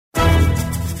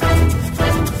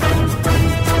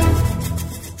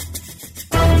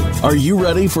Are you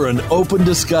ready for an open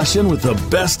discussion with the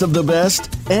best of the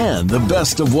best and the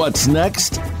best of what's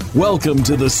next? Welcome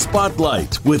to The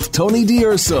Spotlight with Tony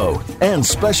D'Urso and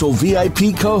special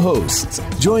VIP co-hosts.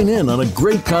 Join in on a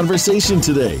great conversation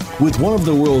today with one of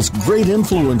the world's great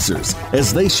influencers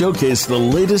as they showcase the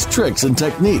latest tricks and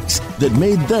techniques that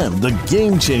made them the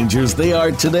game changers they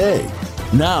are today.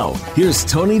 Now, here's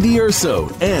Tony D'Urso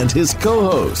and his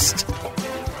co-host.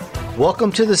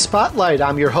 Welcome to The Spotlight.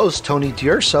 I'm your host, Tony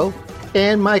D'Urso,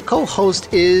 and my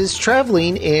co-host is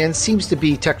traveling and seems to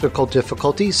be technical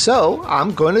difficulties, so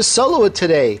I'm going to solo it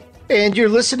today. And you're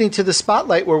listening to The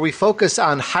Spotlight, where we focus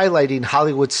on highlighting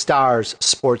Hollywood stars,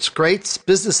 sports greats,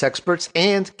 business experts,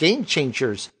 and game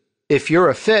changers. If you're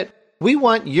a fit, we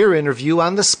want your interview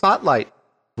on The Spotlight.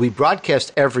 We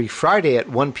broadcast every Friday at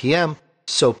 1 p.m.,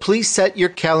 so please set your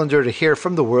calendar to hear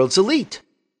from the world's elite.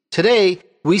 Today,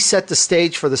 we set the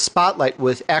stage for The Spotlight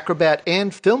with Acrobat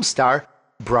and film star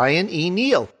Brian E.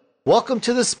 Neal. Welcome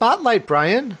to The Spotlight,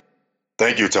 Brian.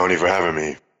 Thank you, Tony, for having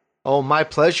me. Oh, my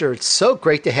pleasure. It's so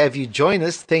great to have you join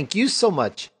us. Thank you so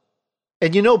much.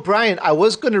 And you know, Brian, I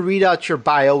was going to read out your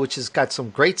bio, which has got some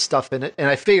great stuff in it. And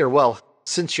I figure, well,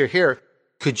 since you're here,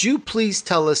 could you please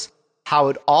tell us how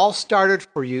it all started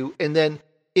for you, and then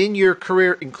in your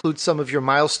career include some of your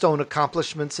milestone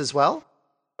accomplishments as well?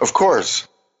 Of course.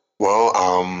 Well,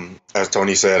 as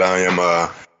Tony said, I am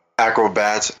a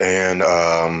Acrobat, and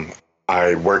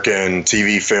I work in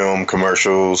TV, film,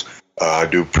 commercials. I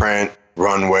do print,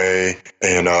 runway,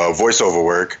 and voiceover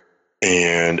work.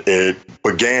 And it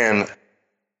began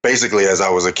basically as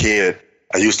I was a kid.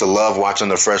 I used to love watching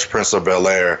The Fresh Prince of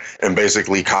Bel-Air and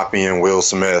basically copying Will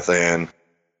Smith. And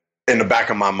in the back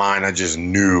of my mind, I just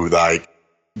knew like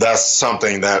that's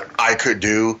something that I could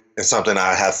do and something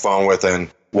I have fun with and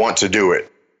want to do it.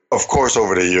 Of course,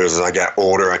 over the years, as I got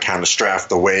older, I kind of strayed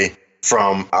away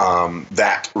from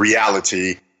that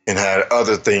reality and had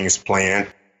other things planned.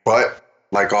 But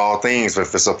like all things,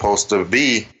 if it's supposed to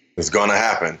be, it's going to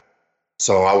happen.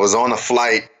 So I was on a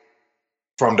flight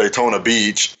from Daytona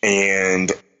Beach,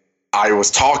 and I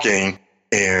was talking,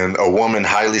 and a woman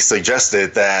highly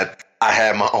suggested that I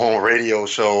had my own radio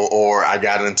show or I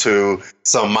got into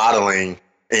some modeling.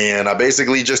 And I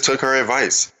basically just took her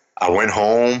advice. I went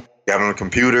home, got on the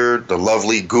computer. The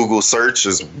lovely Google search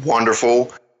is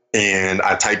wonderful. And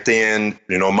I typed in,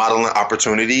 modeling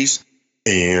opportunities.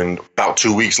 And about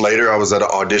 2 weeks later, I was at an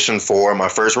audition for my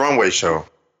first runway show.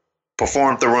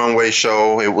 Performed the runway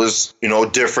show. It was,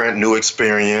 different, new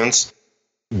experience.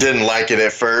 Didn't like it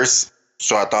at first,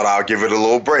 so I thought I'll give it a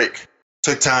little break.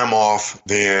 Took time off.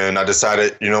 Then I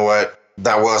decided,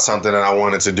 that was something that I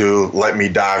wanted to do. Let me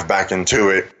dive back into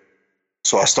it.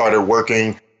 So I started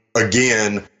working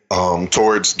again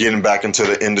towards getting back into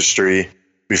the industry.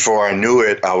 Before I knew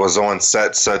it, I was on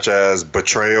sets such as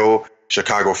Betrayal,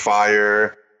 Chicago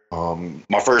Fire,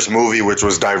 my first movie, which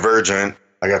was Divergent.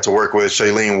 I got to work with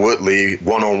Shailene Woodley,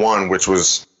 101, which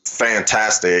was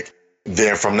fantastic.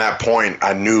 Then from that point,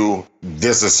 I knew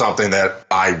this is something that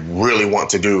I really want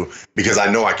to do because I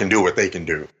know I can do what they can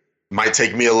do. Might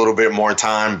take me a little bit more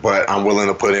time, but I'm willing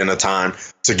to put in the time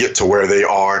to get to where they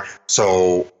are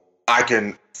so I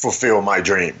can fulfill my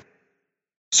dream.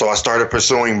 So I started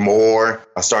pursuing more.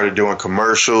 I started doing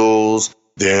commercials.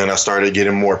 Then I started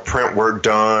getting more print work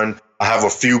done. I have a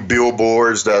few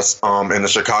billboards that's in the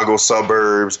Chicago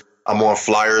suburbs. I'm on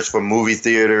flyers for movie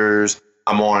theaters.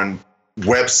 I'm on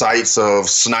websites of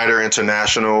Snyder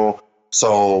International.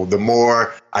 So the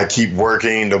more I keep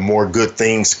working, the more good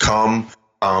things come.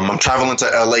 I'm traveling to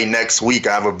LA next week.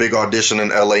 I have a big audition in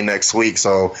LA next week.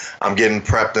 So I'm getting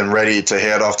prepped and ready to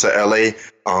head off to LA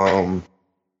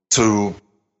to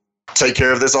take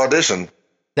care of this audition.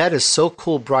 That is so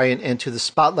cool, Brian. And to the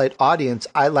Spotlight audience,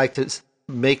 I like to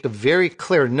make a very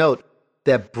clear note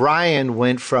that Brian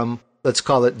went from, let's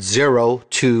call it zero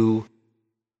to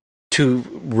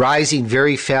rising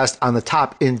very fast on the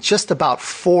top in just about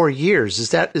 4 years.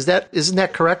 Isn't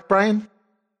that correct, Brian?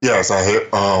 Yes, I hit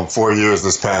 4 years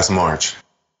this past March.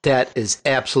 That is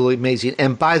absolutely amazing.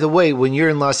 And by the way, when you're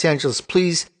in Los Angeles,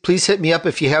 please hit me up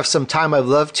if you have some time. I'd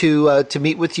love to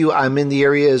meet with you. I'm in the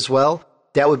area as well.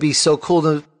 That would be so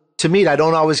cool to meet. I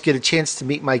don't always get a chance to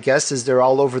meet my guests as they're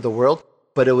all over the world,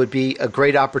 but it would be a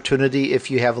great opportunity if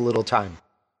you have a little time.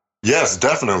 Yes,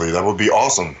 definitely. That would be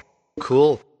awesome.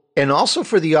 Cool. And also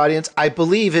for the audience, I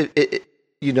believe it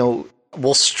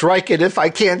we'll strike it if I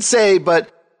can't say, but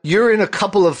you're in a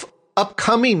couple of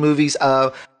upcoming movies.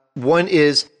 One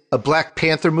is a Black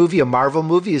Panther movie, a Marvel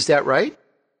movie. Is that right?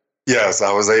 Yes,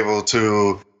 I was able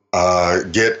to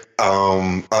get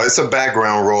it's a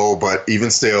background role, but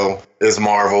even still, it's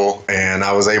Marvel, and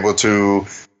I was able to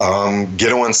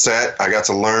get on set. I got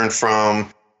to learn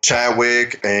from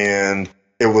Chadwick, and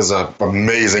it was an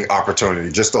amazing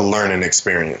opportunity, just a learning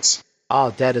experience.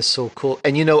 Oh, that is so cool.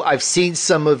 And you know, I've seen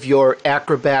some of your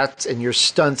acrobats and your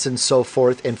stunts and so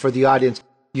forth. And for the audience,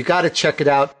 you got to check it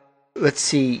out. Let's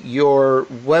see, your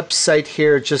website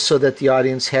here, just so that the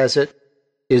audience has it,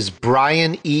 is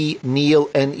Brian E. Neal,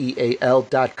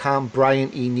 Neal.com.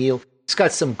 Brian E. Neal. It's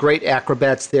got some great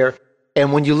acrobats there.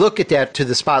 And when you look at that to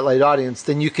the Spotlight audience,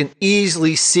 then you can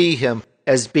easily see him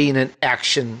as being an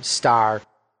action star.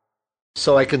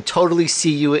 So I can totally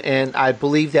see you, and I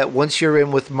believe that once you're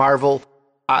in with Marvel,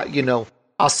 you know,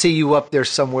 I'll see you up there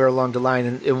somewhere along the line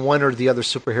in one or the other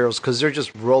superheroes, because they're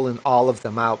just rolling all of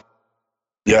them out.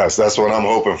 Yes, that's what I'm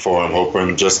hoping for. I'm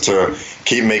hoping just to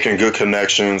keep making good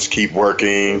connections, keep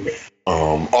working.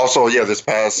 Also, this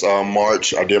past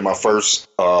March, I did my first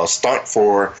stunt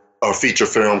for a feature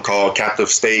film called Captive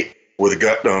State with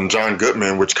John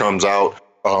Goodman, which comes out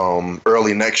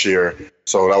early next year.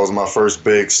 So that was my first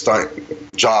big stunt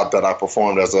job that I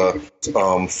performed as a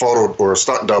photo or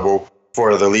stunt double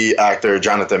for the lead actor,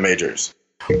 Jonathan Majors.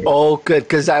 Oh, good,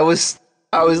 because I was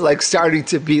like starting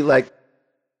to be like,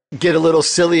 get a little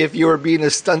silly if you were being a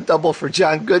stunt double for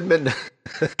John Goodman.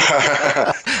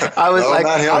 I was like,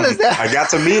 how does that? I got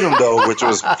to meet him though, which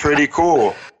was pretty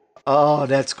cool. Oh,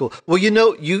 that's cool. Well, you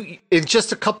know, you in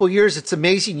just a couple years, it's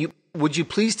amazing. Would you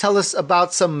please tell us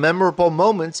about some memorable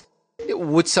moments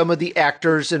with some of the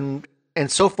actors and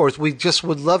so forth? We just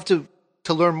would love to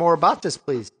learn more about this,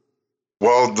 please.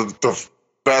 Well, the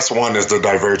best one is the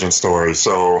Divergent story.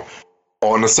 So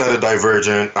on the set of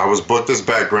Divergent, I was booked as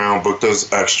background, booked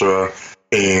as extra.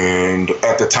 And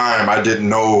at the time, I didn't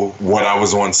know what I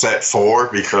was on set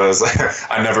for because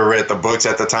I never read the books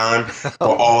at the time.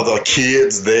 But all the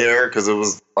kids there, because it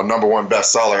was a #1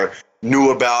 bestseller,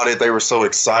 knew about it. They were so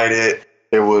excited.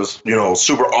 It was,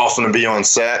 super awesome to be on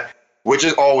set, which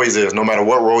it always is. No matter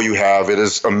what role you have, it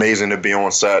is amazing to be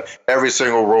on set. Every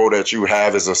single role that you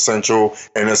have is essential,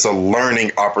 and it's a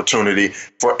learning opportunity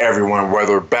for everyone,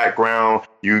 whether background,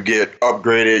 you get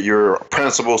upgraded, you're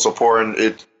principal, supporting,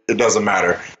 it doesn't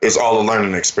matter. It's all a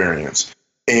learning experience.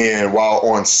 And while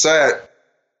on set,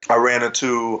 I ran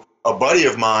into a buddy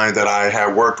of mine that I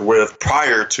had worked with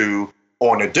prior to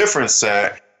on a different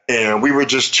set, and we were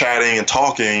just chatting and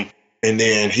talking, and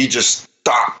then he just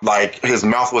stopped, like his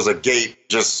mouth was agape,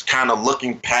 just kind of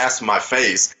looking past my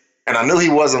face. And I knew he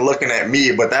wasn't looking at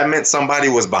me, but that meant somebody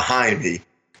was behind me.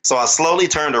 So I slowly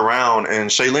turned around, and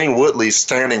Shailene Woodley's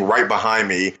standing right behind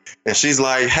me. And she's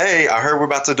like, "Hey, I heard we're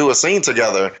about to do a scene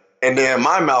together." And then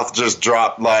my mouth just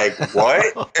dropped, like, "What?"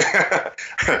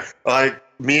 Like,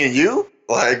 me and you?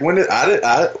 Like,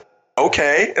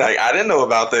 okay. Like, I didn't know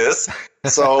about this.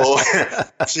 So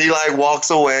she like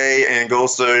walks away and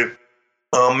goes to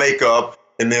makeup.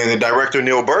 And then the director,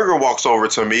 Neal Burger, walks over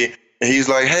to me, and he's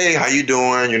like, "Hey, how you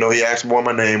doing?" He asked me what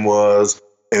my name was.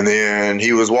 And then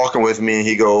he was walking with me, and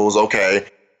he goes, "Okay,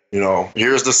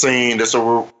 here's the scene. This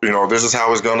is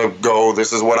how it's going to go.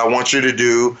 This is what I want you to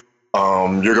do.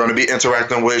 You're going to be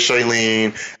interacting with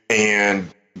Shailene, and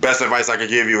best advice I could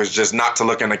give you is just not to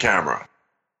look in the camera."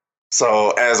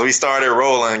 So as we started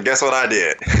rolling, guess what I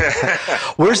did?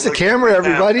 Where's the camera,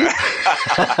 everybody?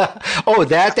 Oh,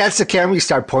 that's the camera. You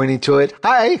start pointing to it.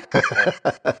 Hi.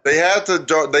 They had to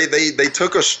draw. They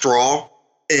took a straw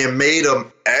and made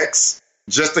an X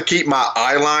just to keep my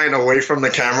eye line away from the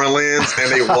camera lens, and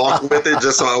they walked with it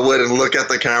just so I wouldn't look at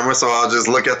the camera. So I'll just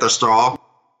look at the straw.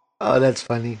 Oh, that's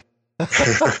funny.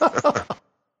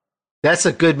 That's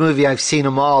a good movie. I've seen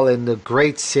them all in the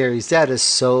great series. That is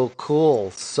so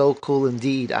cool. So cool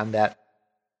indeed on that.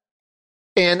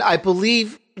 And I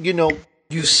believe,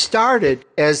 you started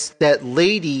as that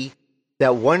lady,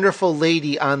 that wonderful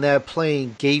lady on that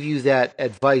plane gave you that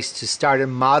advice to start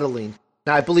in modeling.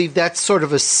 Now, I believe that's sort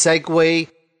of a segue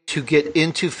to get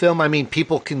into film. I mean,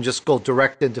 people can just go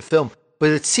direct into film, but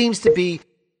it seems to be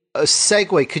a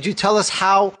segue. Could you tell us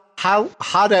how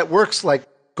that works? Like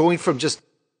going from just,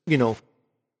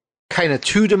 kind of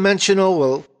two-dimensional,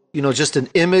 well, just an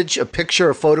image, a picture,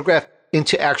 a photograph,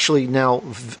 into actually now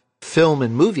film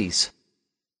and movies?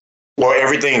 Well,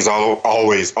 everything's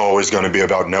always going to be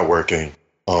about networking.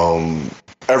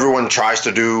 Everyone tries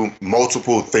to do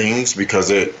multiple things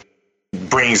because it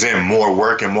brings in more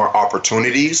work and more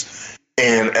opportunities.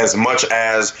 And as much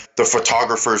as the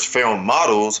photographers film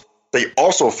models, they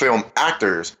also film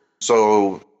actors.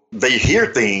 So they hear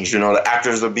things, the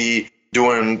actors will be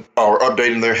doing or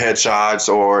updating their headshots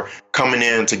or coming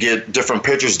in to get different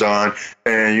pictures done.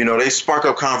 And, they spark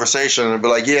up conversation and be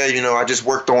like, yeah, I just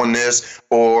worked on this,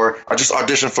 or I just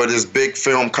auditioned for this big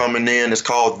film coming in. It's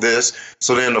called this.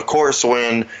 So then, of course,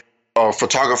 when a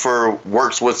photographer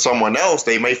works with someone else,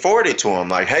 they may forward it to them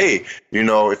like, hey,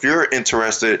 if you're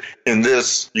interested in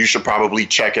this, you should probably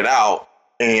check it out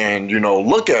and,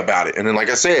 look about it. And then, like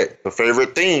I said, the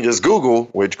favorite thing is Google,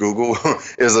 which Google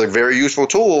is a very useful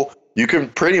tool. You can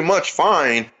pretty much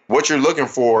find what you're looking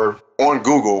for on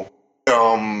Google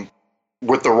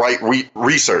with the right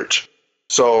research.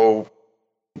 So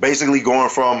basically going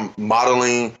from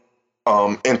modeling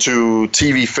into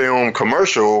TV, film,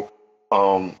 commercial,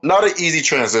 not an easy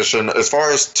transition. As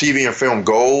far as TV and film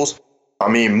goes, I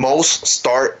mean, most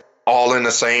start all in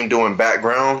the same doing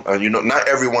background. Not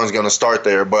everyone's going to start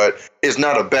there, but it's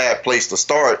not a bad place to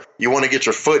start. You want to get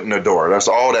your foot in the door. That's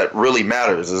all that really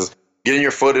matters, is getting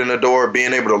your foot in the door,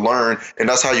 being able to learn, and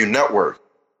that's how you network.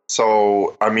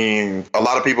 So, I mean, a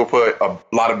lot of people put a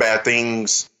lot of bad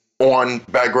things on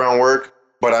background work,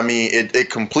 but I mean,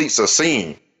 it completes a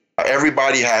scene.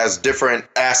 Everybody has different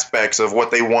aspects of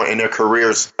what they want in their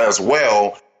careers as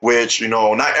well, which,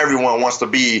 not everyone wants to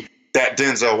be that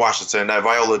Denzel Washington, that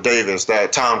Viola Davis,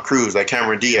 that Tom Cruise, that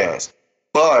Cameron Diaz.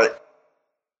 But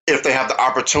if they have the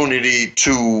opportunity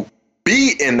to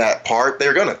be in that part,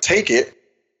 they're going to take it.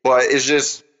 But it's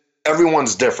just,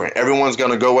 everyone's different. Everyone's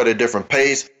going to go at a different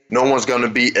pace. No one's going to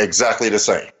be exactly the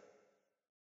same.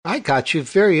 I got you.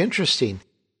 Very interesting.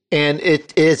 And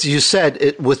as you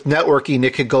said, with networking,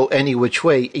 it could go any which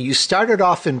way. You started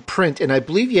off in print, and I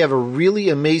believe you have a really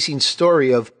amazing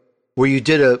story of where you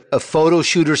did a photo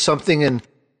shoot or something, and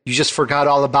you just forgot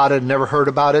all about it and never heard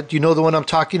about it. Do you know the one I'm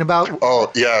talking about?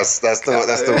 Oh, yes. That's the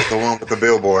one with the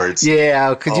billboards.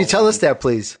 Yeah. Could you tell us that,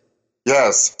 please?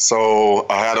 Yes. So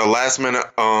I had a last minute,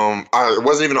 it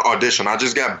wasn't even an audition. I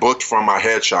just got booked from my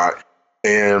headshot,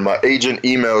 and my agent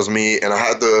emails me, and I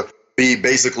had to be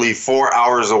basically 4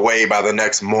 hours away by the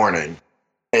next morning.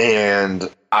 And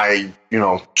I,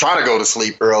 try to go to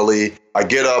sleep early. I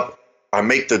get up, I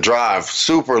make the drive,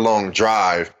 super long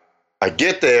drive. I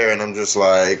get there and I'm just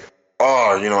like,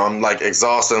 I'm like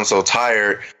exhausted. I'm so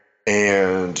tired,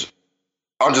 and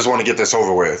I just want to get this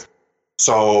over with.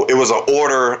 So it was an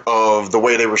order of the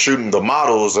way they were shooting the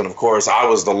models. And of course, I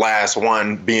was the last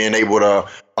one being able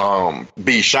to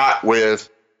be shot with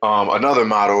another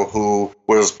model who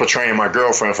was portraying my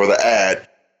girlfriend for the ad.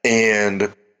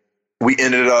 And we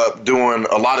ended up doing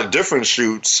a lot of different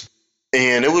shoots.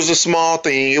 And it was a small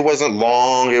thing. It wasn't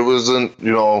long. It wasn't,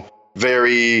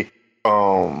 very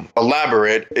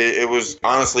elaborate. It was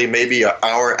honestly maybe an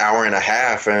hour and a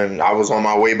half. And I was on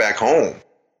my way back home.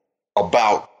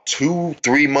 About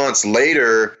 2-3 months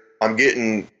later, I'm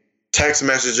getting text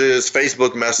messages,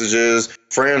 Facebook messages.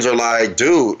 Friends are like,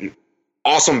 dude,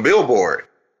 awesome billboard.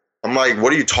 I'm like,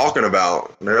 what are you talking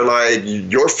about? And they're like,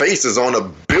 your face is on a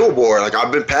billboard. Like,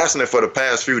 I've been passing it for the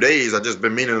past few days. I've just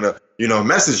been meaning to,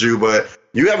 message you, but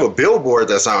you have a billboard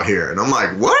that's out here. And I'm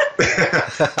like, what?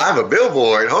 I have a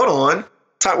billboard. Hold on.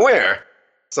 Where?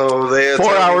 So they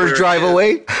 4 hours drive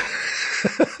away.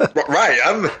 Right.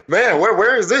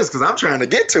 Where is this? Because I'm trying to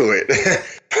get to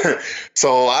it.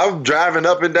 So I'm driving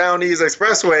up and down these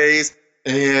expressways,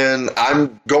 and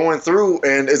I'm going through,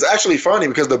 and it's actually funny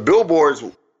because the billboards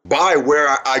by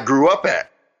where I grew up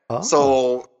at. Oh.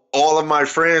 So all of my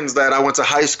friends that I went to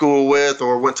high school with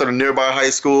or went to the nearby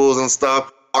high schools and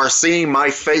stuff are seeing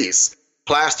my face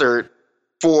plastered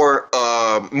for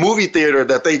a movie theater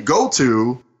that they go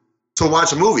to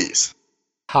watch movies.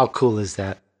 How cool is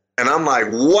that? And I'm like,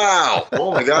 wow,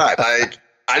 oh my God. Like,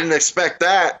 I didn't expect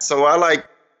that. So I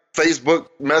Facebook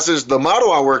messaged the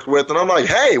model I worked with, and I'm like,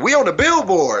 hey, we on the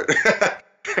billboard.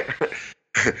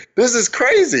 This is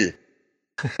crazy.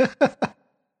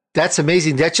 That's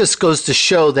amazing. That just goes to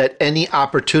show that any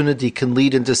opportunity can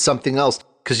lead into something else,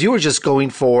 because you were just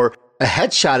going for a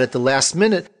headshot at the last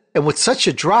minute. And with such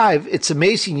a drive, it's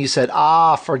amazing. You said,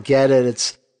 forget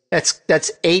it. That's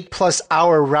 8+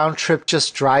 hour round trip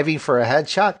just driving for a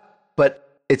headshot.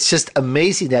 But it's just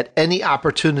amazing that any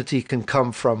opportunity can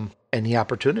come from any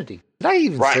opportunity. Did I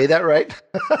even say that right?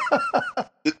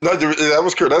 No,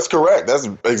 that's correct. That's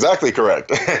exactly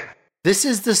correct. This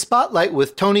is The Spotlight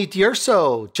with Tony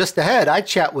D'Urso. Just ahead, I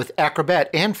chat with Acrobat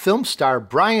and film star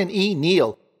Brian E.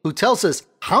 Neal, who tells us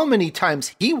how many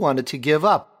times he wanted to give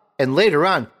up. And later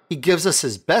on, he gives us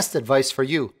his best advice for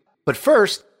you. But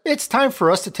first, it's time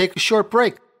for us to take a short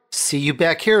break. See you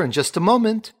back here in just a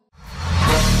moment.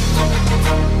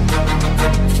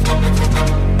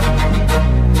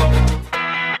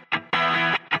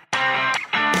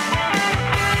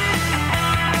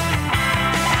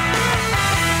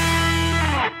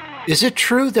 Is it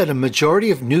true that a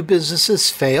majority of new businesses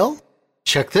fail?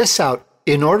 Check this out.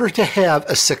 In order to have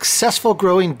a successful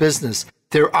growing business,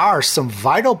 there are some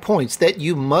vital points that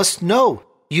you must know.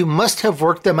 You must have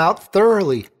worked them out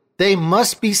thoroughly. They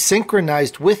must be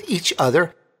synchronized with each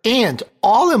other, and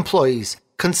all employees,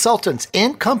 consultants,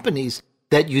 and companies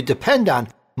that you depend on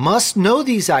must know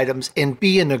these items and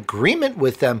be in agreement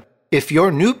with them if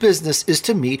your new business is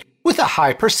to meet with a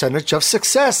high percentage of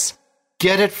success.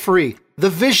 Get it free. The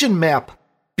Vision Map.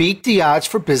 Beat the odds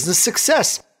for business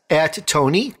success at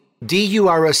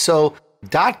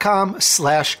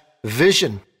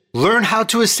TonyDurso.com/vision. Learn how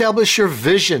to establish your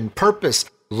vision, purpose,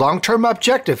 long-term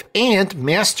objective, and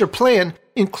master plan,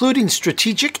 including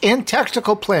strategic and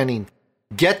tactical planning.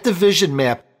 Get the Vision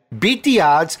Map. Beat the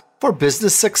odds for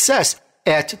business success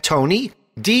at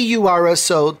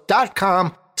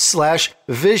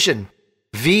TonyDurso.com/vision.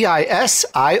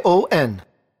 VISION.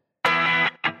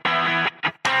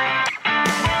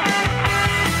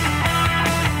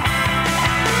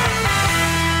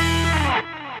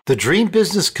 The Dream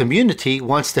Business Community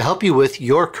wants to help you with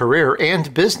your career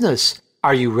and business.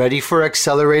 Are you ready for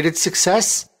accelerated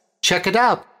success? Check it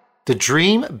out. The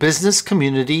Dream Business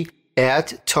Community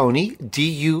at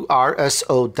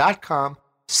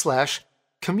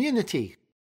TonyDurso.com/community.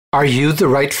 Are you the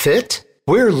right fit?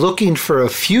 We're looking for a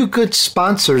few good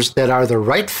sponsors that are the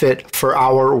right fit for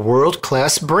our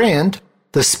world-class brand,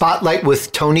 The Spotlight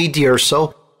with Tony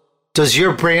D'Urso. Does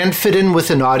your brand fit in with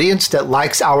an audience that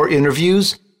likes our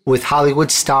interviews with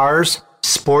Hollywood stars,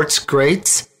 sports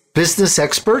greats, business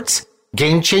experts,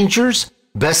 game changers,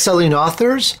 best-selling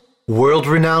authors,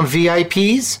 world-renowned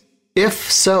VIPs?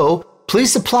 If so,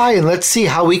 please apply and let's see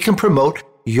how we can promote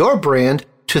your brand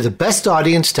to the best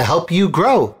audience to help you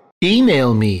grow.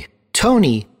 Email me,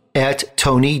 Tony at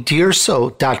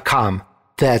TonyDurso.com.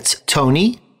 That's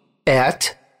Tony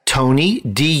at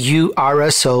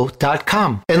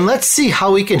TonyDurso.com. And let's see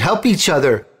how we can help each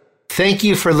other. Thank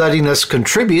you for letting us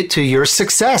contribute to your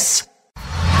success.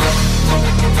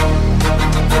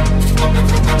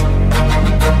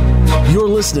 You're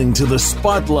listening to The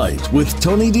Spotlight with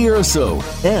Tony D'Urso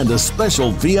and a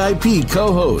special VIP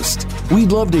co-host.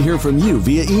 We'd love to hear from you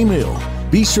via email.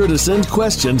 Be sure to send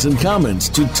questions and comments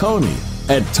to Tony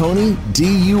at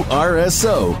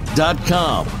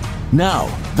TonyDurso.com. Now,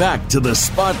 back to The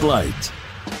Spotlight.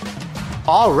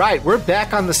 All right, we're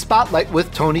back on The Spotlight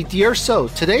with Tony D'Urso.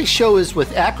 Today's show is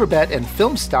with Acrobat and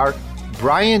film star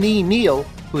Brian E. Neal,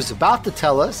 who's about to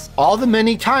tell us all the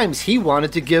many times he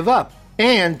wanted to give up.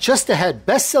 And just ahead,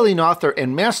 best-selling author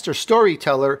and master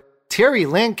storyteller Terry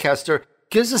Lancaster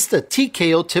gives us the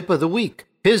TKO tip of the week.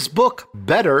 His book,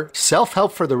 Better,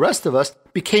 Self-Help for the Rest of Us,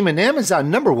 became an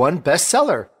Amazon #1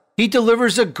 bestseller. He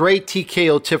delivers a great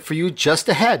TKO tip for you just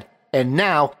ahead. And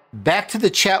now, back to the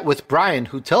chat with Brian,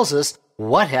 who tells us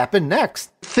what happened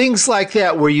next. Things like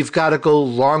that where you've got to go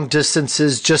long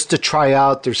distances just to try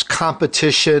out, there's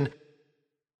competition.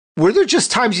 Were there just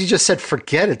times you just said,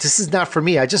 forget it, this is not for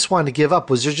me, I just want to give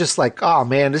up? Was there just like, oh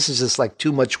man, this is just like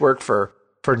too much work for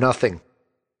nothing?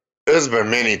 There's been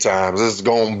many times. There's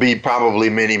going to be probably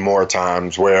many more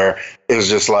times where it's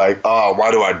just like, oh,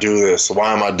 why do I do this?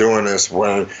 Why am I doing this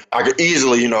when I could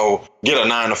easily, get a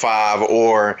 9-to-5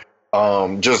 or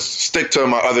just stick to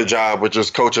my other job, which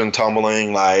is coaching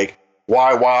tumbling. Like,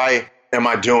 why am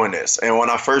I doing this? And when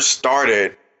I first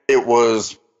started, it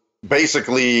was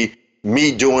basically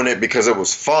me doing it because it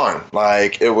was fun.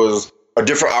 Like, it was a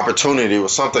different opportunity. It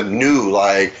was something new.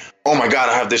 Like, oh my God,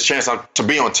 I have this chance to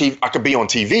be on TV. I could be on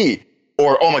TV.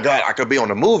 Or, oh my God, I could be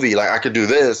on a movie. Like, I could do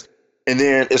this. And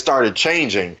then it started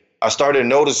changing. I started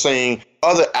noticing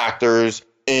other actors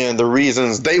and the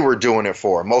reasons they were doing it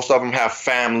for. Most of them have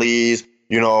families,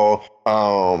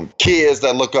 kids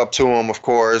that look up to them, of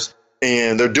course,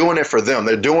 and they're doing it for them.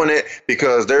 They're doing it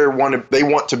because they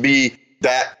want to be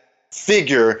that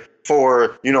figure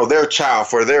for, their child,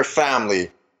 for their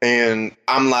family. And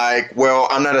I'm like, well,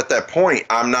 I'm not at that point.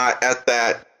 I'm not at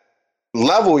that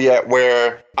level yet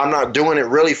where I'm not doing it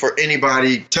really for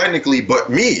anybody technically but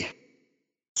me.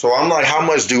 So I'm like, how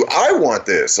much do I want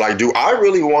this? Like, do I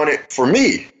really want it for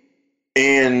me?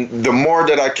 And the more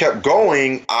that I kept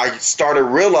going, I started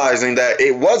realizing that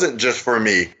it wasn't just for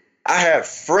me. I have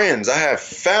friends, I have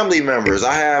family members,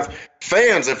 I have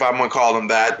fans, if I'm going to call them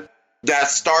that,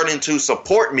 that's starting to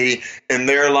support me. And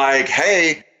they're like,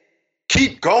 hey,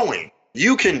 keep going.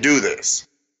 You can do this.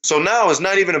 So now it's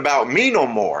not even about me no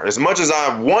more. As much as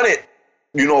I want it,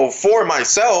 for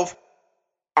myself,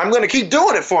 I'm going to keep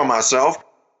doing it for myself.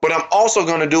 But I'm also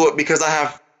going to do it because I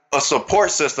have a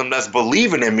support system that's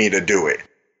believing in me to do it.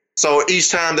 So each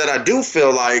time that I do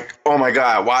feel like, oh my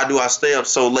God, why do I stay up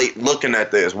so late looking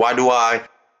at this? Why do I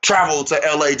travel to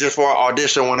LA just for an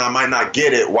audition when I might not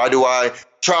get it? Why do I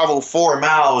travel 4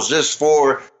 miles just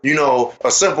for,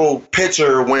 a simple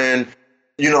picture when,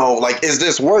 like, is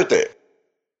this worth it?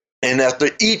 And after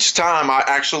each time I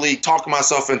actually talk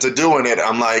myself into doing it,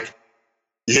 I'm like,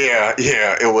 yeah,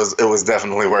 it was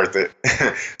definitely worth it.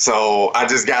 So I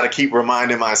just got to keep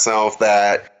reminding myself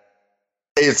that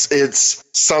it's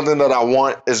something that I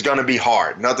want. It's going to be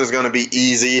hard. Nothing's going to be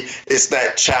easy. It's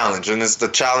that challenge, and it's the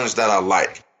challenge that I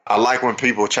like. I like when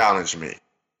people challenge me.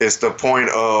 It's the point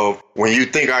of when you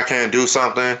think I can't do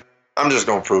something, I'm just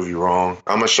going to prove you wrong.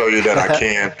 I'm going to show you that I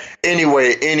can any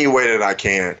way that I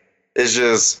can. It's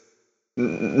just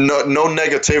no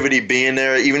negativity being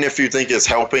there. Even if you think it's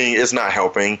helping, it's not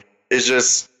helping. It's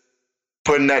just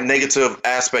putting that negative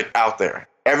aspect out there.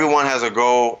 Everyone has a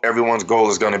goal. Everyone's goal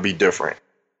is going to be different.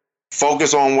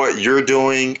 Focus on what you're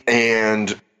doing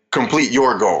and complete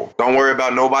your goal. Don't worry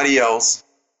about nobody else.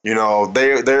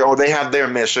 They have their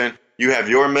mission. You have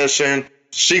your mission.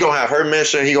 She gonna have her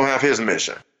mission. He gonna have his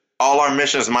mission. All our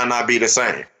missions might not be the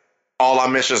same. All our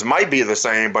missions might be the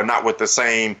same, but not with the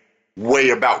same way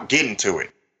about getting to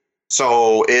it.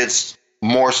 So it's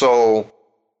more so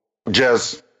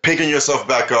just picking yourself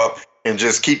back up and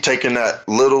just keep taking that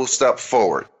little step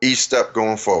forward, each step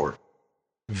going forward.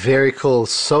 Very cool.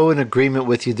 So in agreement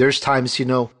with you. There's times,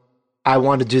 I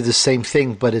want to do the same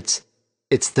thing, but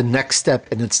it's the next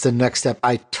step, and it's the next step.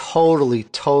 I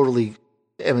totally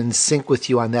am in sync with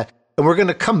you on that. And we're going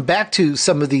to come back to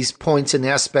some of these points and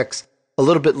aspects a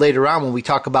little bit later on when we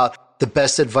talk about the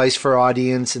best advice for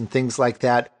audience and things like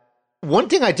that. One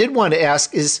thing I did want to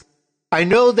ask is, I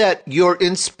know that your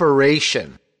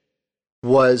inspiration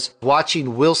was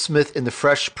watching Will Smith in The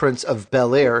Fresh Prince of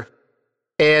Bel-Air.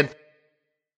 And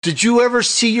did you ever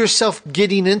see yourself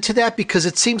getting into that? Because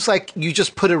it seems like you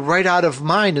just put it right out of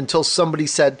mind until somebody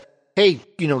said, hey,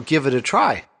 give it a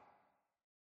try.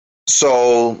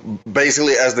 So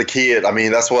basically, as the kid,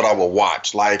 that's what I would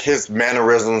watch. Like, his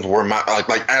mannerisms were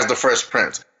like as the Fresh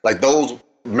Prince. Like, those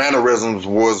mannerisms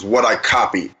was what I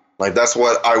copied. Like, that's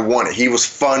what I wanted. He was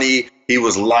funny. He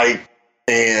was light.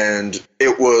 And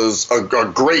it was a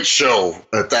great show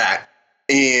at that.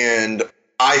 And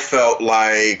I felt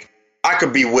like I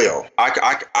could be Will.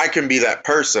 I can be that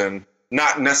person,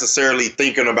 not necessarily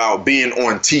thinking about being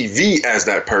on TV as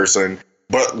that person,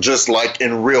 but just like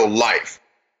in real life.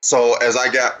 So as I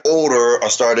got older, I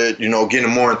started, getting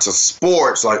more into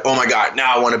sports. Like, oh my God,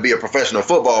 now I want to be a professional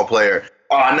football player.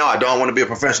 Oh, no, I don't want to be a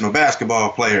professional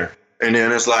basketball player. And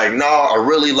then it's like, no, I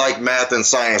really like math and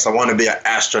science. I want to be an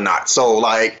astronaut. So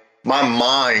like my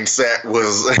mindset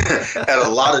was at a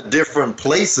lot of different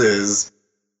places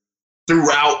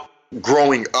throughout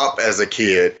growing up as a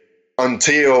kid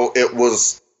until it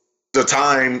was the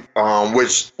time,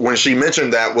 which when she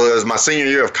mentioned that was my senior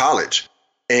year of college.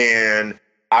 And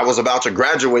I was about to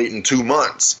graduate in 2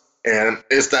 months. And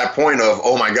it's that point of,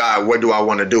 oh my God, what do I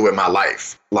want to do with my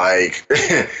life? Like,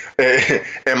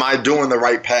 am I doing the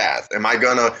right path? Am I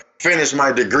going to finish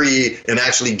my degree and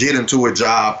actually get into a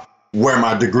job where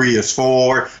my degree is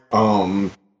for?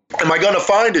 Am I going to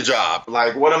find a job?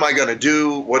 Like, what am I going to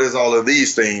do? What is all of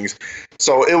these things?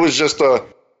 So it was just a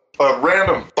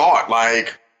random thought,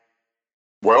 like,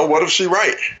 well, what if she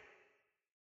right?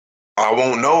 I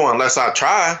won't know unless I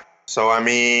try. So, I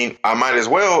might as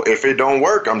well. If it don't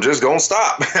work, I'm just going to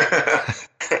stop.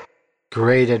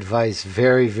 Great advice.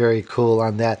 Very, very cool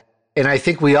on that. And I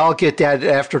think we all get that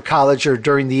after college or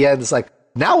during the end. It's like,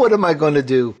 now what am I going to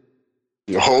do?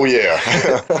 Oh, yeah.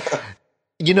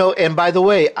 And by the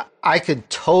way, I could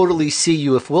totally see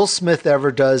you. If Will Smith ever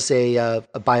does a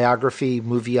biography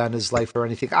movie on his life or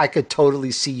anything, I could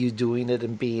totally see you doing it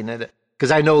and being in it.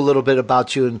 Because I know a little bit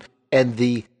about you and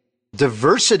the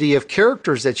diversity of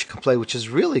characters that you can play, which is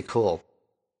really cool.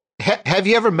 Have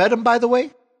you ever met him, by the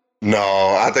way? No,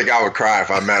 I think I would cry if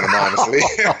I met him, honestly.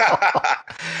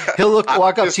 He'll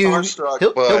walk up to you.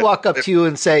 He'll walk up to you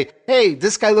and say, hey,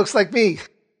 this guy looks like me.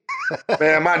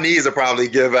 Man, my knees would probably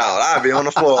give out. I'd be on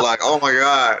the floor like, oh my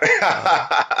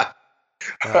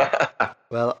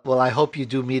God. Well, I hope you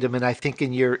do meet him. And I think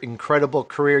in your incredible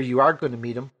career, you are going to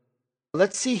meet him.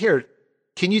 Let's see here.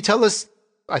 Can you tell us,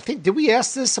 did we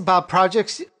ask this about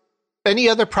projects? Any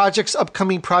other projects,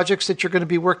 upcoming projects that you're going to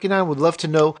be working on? Would love to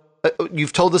know.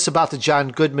 You've told us about the John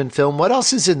Goodman film. What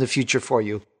else is in the future for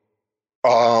you?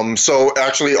 So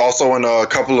actually also in a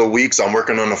couple of weeks, I'm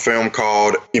working on a film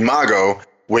called Imago,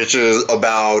 which is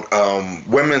about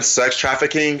women's sex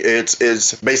trafficking.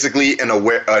 It's basically an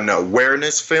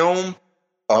awareness film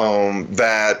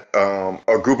that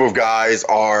a group of guys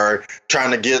are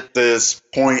trying to get this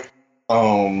point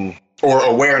or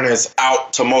awareness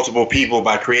out to multiple people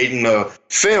by creating a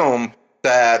film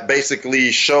that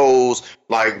basically shows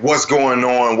like what's going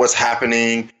on, what's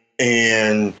happening,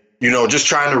 and just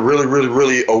trying to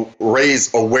really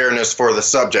raise awareness for the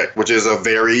subject, which is a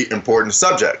very important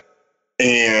subject.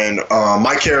 And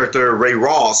my character, Ray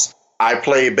Ross, I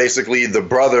play basically the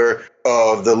brother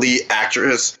of the lead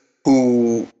actress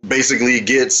who basically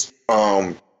gets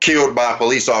killed by a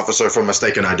police officer for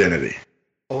mistaken identity.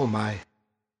 Oh, my.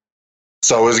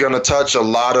 So it's going to touch a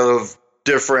lot of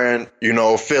different,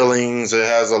 feelings. It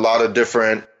has a lot of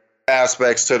different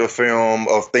aspects to the film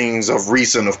of things of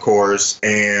recent, of course.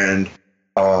 And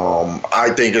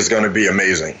I think it's going to be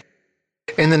amazing.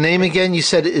 And the name again, you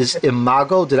said is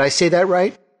Imago. Did I say that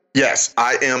right? Yes,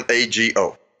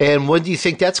 IMAGO. And when do you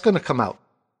think that's going to come out?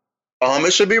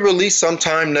 It should be released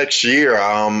sometime next year.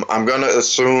 I'm going to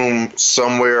assume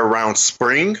somewhere around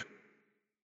spring.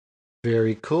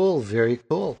 Very cool. Very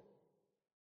cool.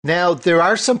 Now, there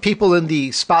are some people in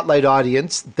the Spotlight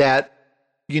audience that,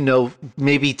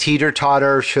 maybe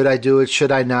teeter-totter. Should I do it?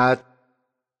 Should I not?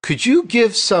 Could you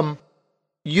give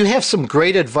you have some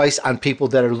great advice on people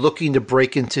that are looking to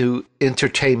break into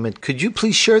entertainment. Could you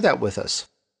please share that with us?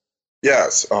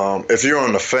 Yes. If you're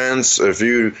on the fence, if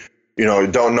you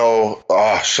don't know,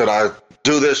 should I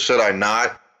do this? Should I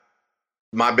not?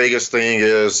 My biggest thing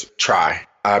is try.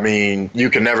 I mean, you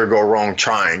can never go wrong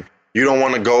trying. You don't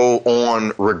want to go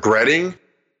on regretting.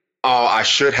 Oh, I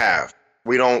should have.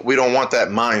 We don't want that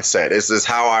mindset. This is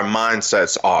how our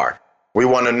mindsets are. We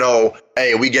want to know,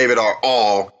 hey, we gave it our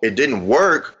all. It didn't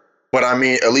work, but I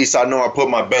mean, at least I know I put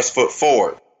my best foot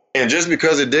forward. And just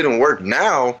because it didn't work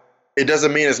now, it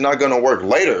doesn't mean it's not going to work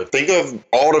later. Think of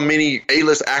all the many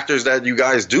A-list actors that you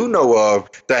guys do know of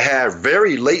that have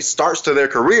very late starts to their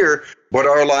career, but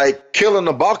are like killing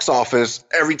the box office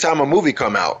every time a movie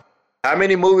come out. How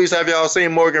many movies have y'all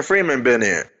seen Morgan Freeman been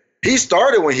in? He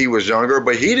started when he was younger,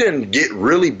 but he didn't get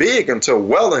really big until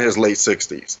well in his late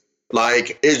 60s.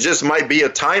 Like, it just might be a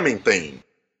timing thing.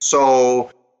 So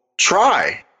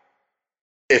try.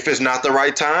 If it's not the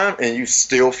right time and you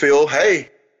still feel, hey,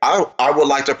 I would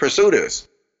like to pursue this,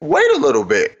 wait a little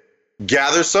bit.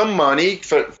 Gather some money,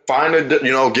 find get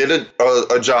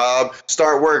a job,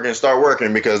 start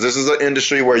working, because this is an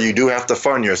industry where you do have to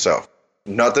fund yourself.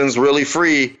 Nothing's really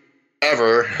free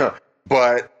ever,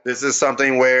 but this is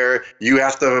something where you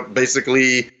have to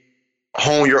basically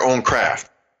hone your own craft.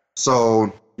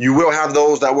 So you will have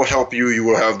those that will help you. You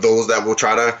will have those that will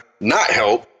try to not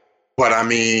help. But I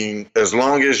mean, as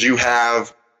long as you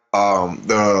have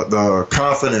the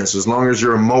confidence, as long as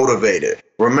you're motivated,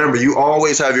 remember, you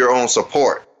always have your own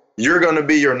support. You're going to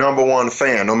be your number one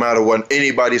fan, no matter what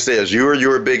anybody says. You're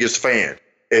your biggest fan.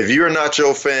 If you're not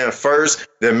your fan first,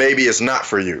 then maybe it's not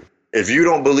for you. If you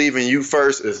don't believe in you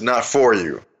first, it's not for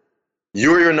you.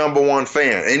 You're your number one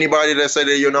fan. Anybody that say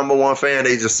they're your number one fan,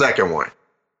 they're the second one.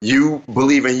 You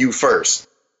believe in you first.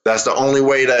 That's the only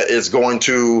way that it's going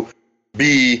to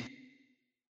be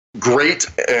great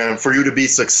and for you to be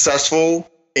successful.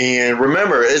 And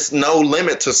remember, it's no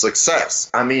limit to success.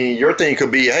 I mean, your thing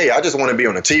could be, hey, I just want to be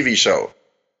on a TV show.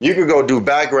 You could go do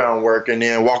background work and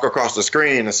then walk across the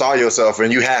screen and saw yourself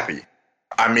and you happy.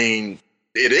 I mean,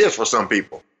 it is for some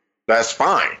people. That's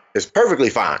fine. It's perfectly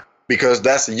fine because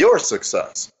that's your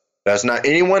success. That's not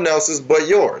anyone else's but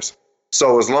yours.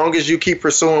 So as long as you keep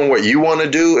pursuing what you want to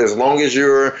do, as long as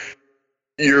you're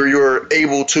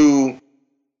able to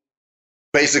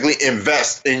basically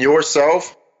invest in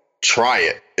yourself, try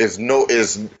it. Is no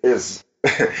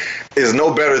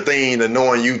better thing than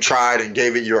knowing you tried and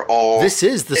gave it your all. This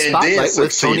is the Spotlight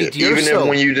with Tony D'Urso. Even if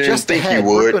when you didn't think you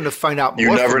would, we're going to find out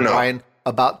more from Brian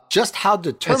about just how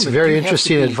determined. That's very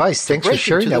interesting advice. Thanks for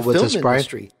sharing that with us, Brian.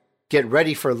 Get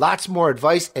ready for lots more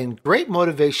advice and great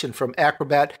motivation from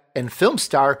Acrobat and film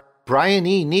star Brian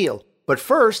E. Neal. But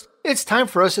first, it's time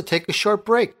for us to take a short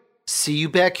break. See you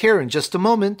back here in just a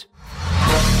moment.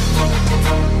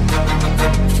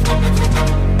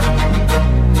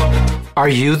 Are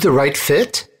you the right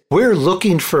fit? We're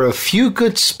looking for a few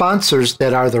good sponsors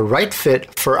that are the right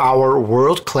fit for our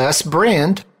world-class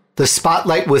brand, The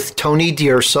Spotlight with Tony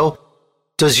D'Urso.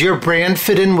 Does your brand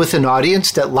fit in with an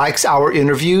audience that likes our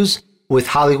interviews with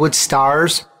Hollywood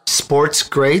stars, sports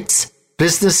greats,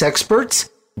 business experts,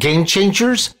 game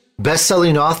changers,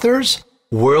 best-selling authors,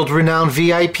 world-renowned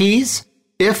VIPs?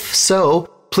 If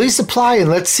so, please apply and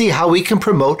let's see how we can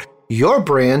promote your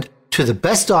brand to the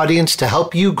best audience to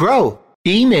help you grow.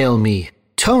 Email me,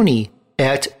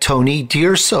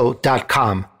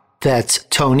 Tony@TonyDurso.com. That's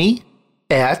Tony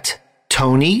at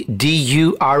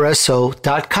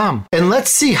TonyDurso.com. And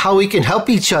let's see how we can help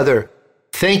each other.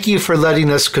 Thank you for letting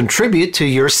us contribute to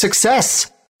your success.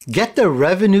 Get the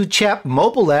Revenue Chat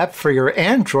mobile app for your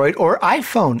Android or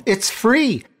iPhone. It's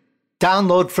free.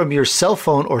 Download from your cell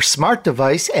phone or smart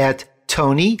device at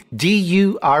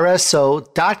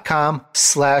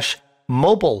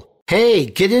TonyDurso.com/mobile. Hey,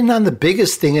 get in on the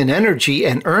biggest thing in energy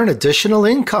and earn additional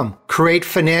income. Create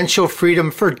financial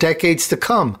freedom for decades to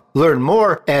come. Learn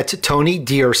more at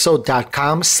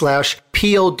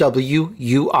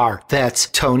TonyDurso.com/POWUR. That's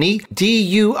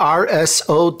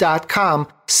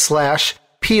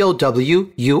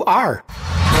TonyDurso.com/POWUR.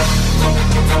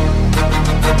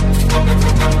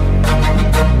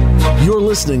 You're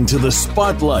listening to The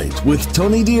Spotlight with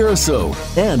Tony D'Urso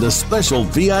and a special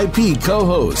VIP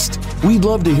co-host. We'd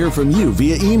love to hear from you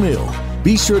via email.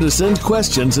 Be sure to send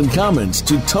questions and comments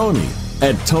to Tony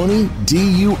at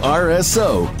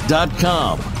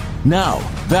TonyDurso.com. Now,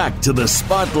 back to The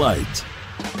Spotlight.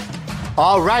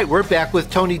 All right, we're back with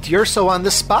Tony D'Urso on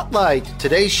The Spotlight.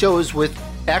 Today's show is with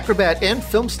Acrobat and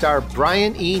film star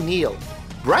Brian E. Neal.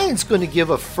 Brian's going to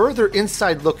give a further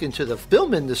inside look into the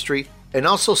film industry and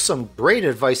also some great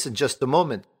advice in just a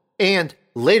moment. And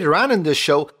later on in this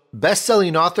show,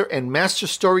 best-selling author and master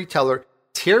storyteller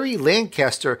Terry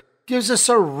Lancaster gives us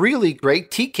a really great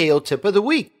TKO tip of the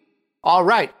week. All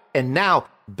right, and now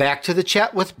back to the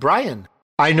chat with Brian.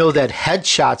 I know that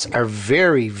headshots are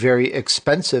very, very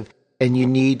expensive, and you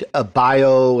need a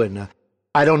bio and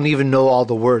I don't even know all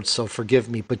the words, so forgive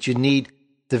me, but you need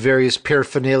the various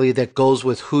paraphernalia that goes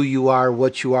with who you are,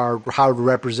 what you are, how to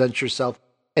represent yourself.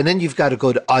 And then you've got to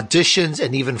go to auditions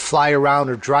and even fly around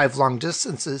or drive long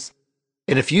distances.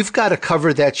 And if you've got to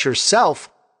cover that yourself,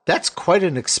 that's quite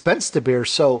an expense to bear.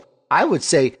 So I would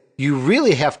say you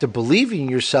really have to believe in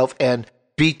yourself and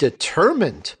be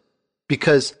determined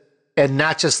and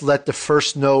not just let the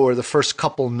first no or the first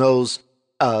couple no's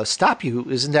stop you.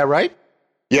 Isn't that right?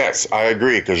 Yes, I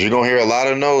agree, because you're going to hear a lot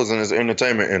of no's in this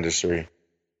entertainment industry.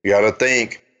 You got to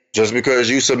think. Just because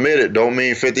you submitted don't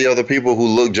mean 50 other people who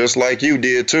look just like you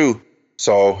did too.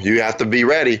 So you have to be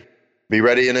ready. Be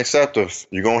ready and acceptive.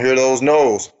 You're going to hear those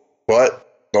no's. But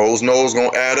those no's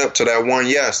going to add up to that one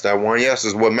yes. That one yes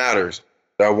is what matters.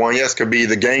 That one yes could be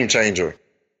the game changer.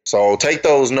 So take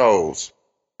those no's.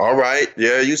 All right.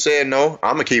 Yeah, you said no.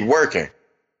 I'm going to keep working.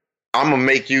 I'm going to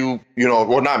make you,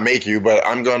 well, not make you, but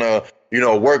I'm going to,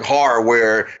 work hard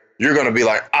where you're going to be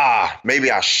like,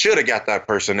 maybe I should have got that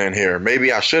person in here.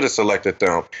 Maybe I should have selected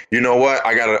them. You know what?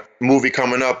 I got a movie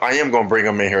coming up. I am going to bring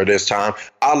them in here this time.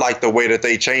 I like the way that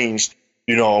they changed,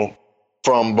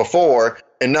 from before.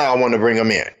 And now I want to bring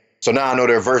them in. So now I know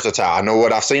they're versatile. I know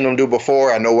what I've seen them do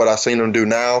before. I know what I've seen them do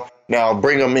now. Now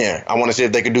bring them in. I want to see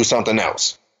if they can do something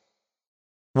else.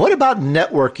 What about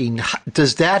networking?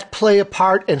 Does that play a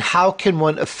part? And how can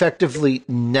one effectively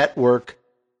network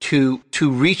to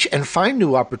reach and find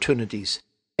new opportunities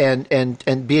and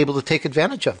be able to take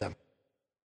advantage of them?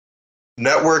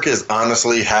 Network is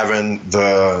honestly having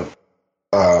the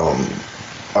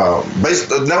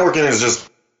networking is just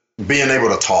being able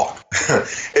to talk.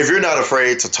 If you're not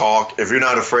afraid to talk, if you're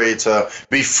not afraid to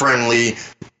be friendly,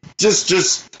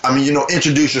 just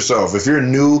introduce yourself. If you're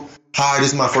new, hi,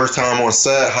 this is my first time on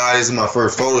set. Hi, this is my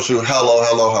first photo shoot.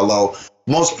 Hello.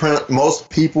 Most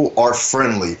people are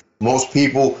friendly. Most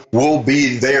people will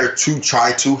be there to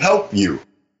try to help you.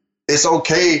 It's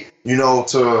okay,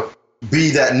 to be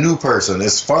that new person.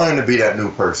 It's fine to be that new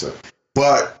person.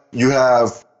 But you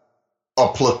have a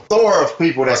plethora of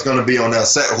people that's going to be on that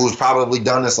set who's probably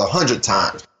done this 100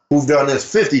 times, who've done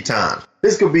this 50 times.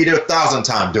 This could be their 1,000th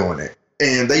time doing it.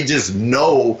 And they just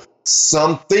know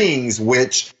some things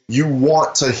which you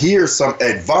want to hear some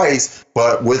advice,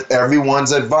 but with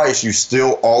everyone's advice, you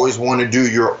still always want to do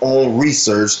your own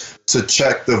research to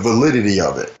check the validity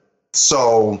of it.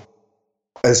 So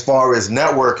as far as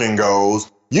networking goes,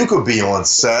 you could be on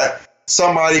set.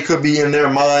 Somebody could be in their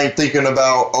mind thinking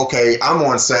about, okay, I'm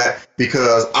on set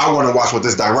because I want to watch what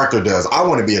this director does. I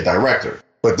want to be a director,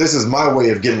 but this is my way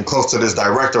of getting close to this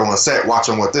director on set,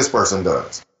 watching what this person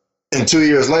does. And 2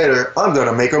 years later, I'm going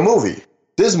to make a movie.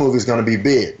 This movie's going to be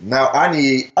big. Now I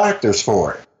need actors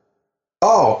for it.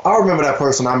 Oh, I remember that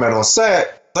person I met on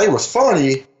set. They was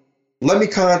funny. Let me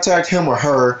contact him or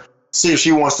her, see if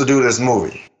she wants to do this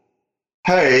movie.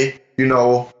 Hey,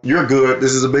 you're good.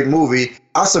 This is a big movie.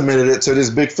 I submitted it to this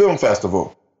big film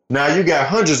festival. Now you got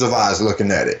hundreds of eyes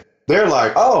looking at it. They're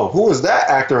like, oh, who is that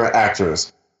actor or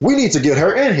actress? We need to get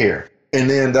her in here. And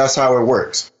then that's how it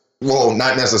works. Well,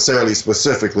 not necessarily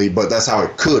specifically, but that's how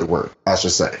it could work, I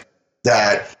should say.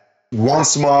 That one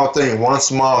small thing, one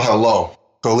small hello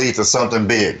could lead to something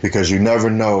big, because you never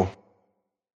know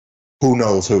who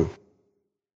knows who.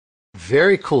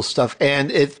 Very cool stuff.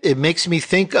 And it makes me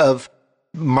think of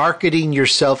marketing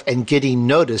yourself and getting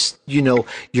noticed. You know,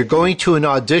 you're going to an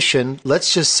audition.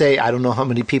 Let's just say, I don't know how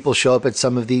many people show up at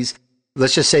some of these.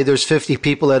 Let's just say there's 50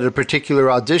 people at a particular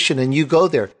audition and you go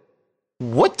there.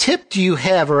 What tip do you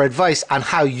have or advice on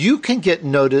how you can get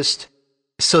noticed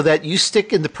so that you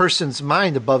stick in the person's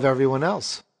mind above everyone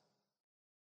else?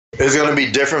 It's going to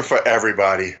be different for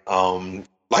everybody.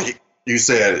 Like you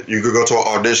said, you could go to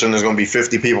an audition. There's going to be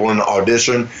 50 people in the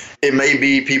audition. It may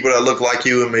be people that look like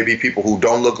you. It may be people who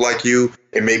don't look like you.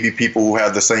 It may be people who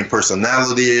have the same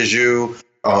personality as you.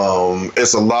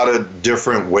 It's a lot of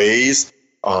different ways.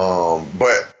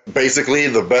 But basically,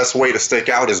 the best way to stick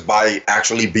out is by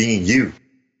actually being you.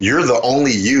 You're the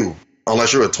only you.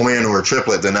 Unless you're a twin or a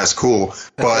triplet, then that's cool.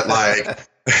 But like,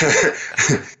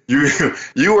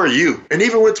 you are you. And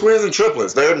even with twins and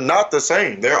triplets, they're not the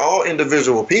same. They're all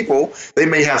individual people. They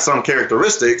may have some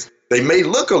characteristics. They may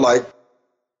look alike,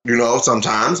 you know,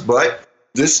 sometimes, but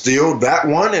it's still that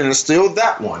one and it's still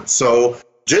that one. So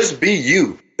just be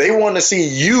you. They want to see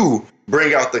you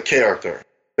bring out the character.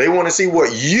 They want to see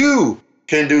what you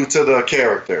can do to the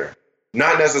character.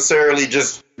 Not necessarily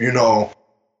just, you know,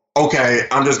 okay,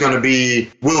 I'm just going to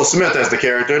be Will Smith as the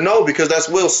character. No, because that's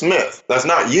Will Smith. That's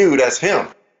not you. That's him.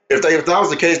 If that was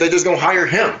the case, they just going to hire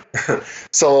him.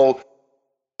 So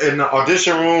in the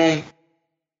audition room,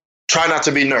 try not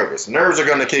to be nervous. Nerves are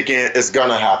going to kick in. It's going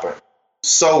to happen.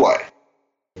 So what?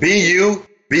 Be you.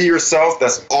 Be yourself.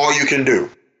 That's all you can do.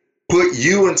 Put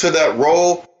you into that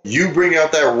role. You bring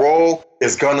out that role.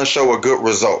 It's going to show a good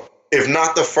result. If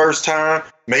not the first time,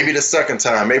 maybe the second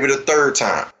time, maybe the third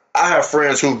time. I have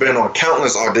friends who've been on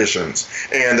countless auditions,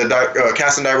 and the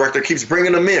casting director keeps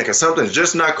bringing them in because something's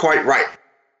just not quite right.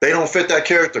 They don't fit that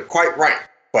character quite right.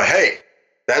 But hey,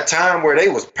 that time where they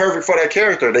was perfect for that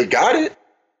character, they got it.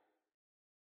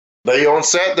 They on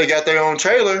set, they got their own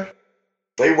trailer.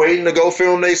 They waiting to go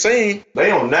film their scene. They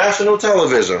on national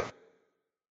television.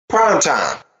 Prime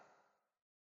time.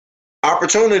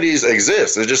 Opportunities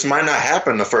exist. It just might not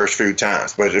happen the first few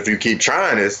times. But if you keep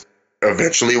trying, it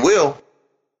eventually will.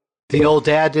 The old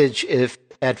adage, if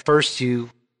at first you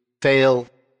fail,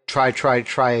 try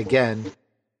again.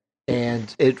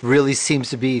 And it really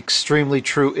seems to be extremely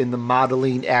true in the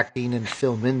modeling, acting, and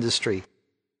film industry.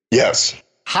 Yes.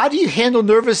 How do you handle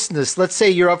nervousness? Let's say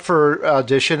you're up for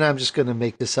audition. I'm just going to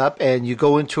make this up. And you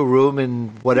go into a room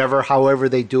and however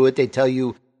they do it, they tell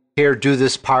you, here, do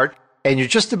this part. And you're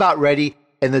just about ready.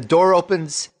 And the door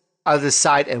opens out of the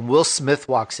side and Will Smith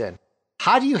walks in.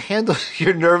 How do you handle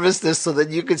your nervousness so that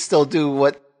you can still do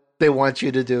what they want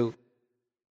you to do?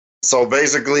 So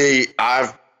basically,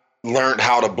 I've learned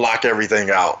how to block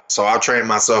everything out. So I've trained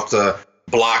myself to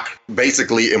block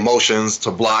basically emotions,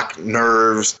 to block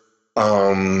nerves.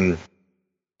 I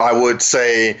would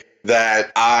say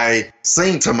that I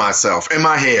sing to myself in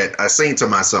my head. I sing to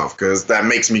myself because that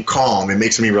makes me calm. It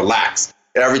makes me relax.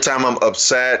 Every time I'm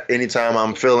upset, anytime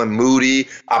I'm feeling moody,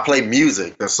 I play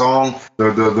music. The song, the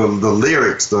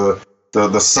lyrics,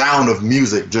 the sound of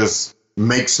music just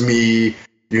makes me,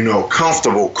 you know,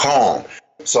 comfortable, calm.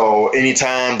 So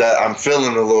anytime that I'm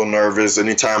feeling a little nervous,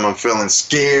 anytime I'm feeling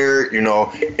scared, you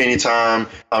know, anytime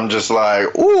I'm just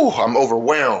like, ooh, I'm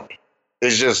overwhelmed.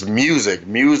 It's just music.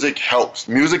 Music helps.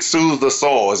 Music soothes the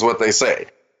soul is what they say.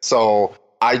 So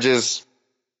I just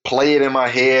play it in my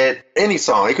head. Any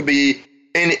song. It could be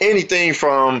anything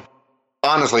from,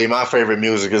 honestly, my favorite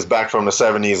music is back from the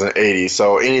 70s and 80s.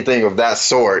 So anything of that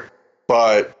sort.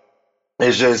 But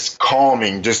it's just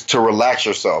calming, just to relax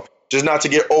yourself, just not to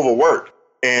get overworked.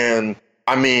 And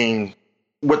I mean,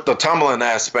 with the tumbling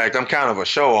aspect, I'm kind of a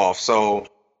show off. So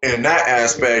in that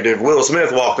aspect, if Will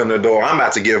Smith walked in the door, I'm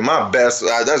about to give my best.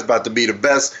 That's about to be the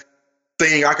best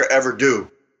thing I could ever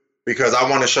do, because I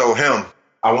want to show him.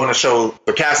 I want to show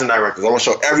the casting directors. I want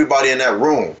to show everybody in that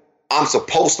room. I'm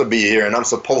supposed to be here and I'm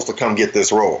supposed to come get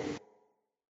this role.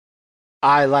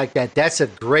 I like that. That's a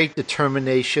great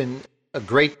determination, a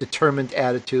great determined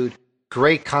attitude,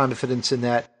 great confidence in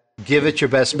that. Give it your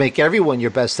best. Make everyone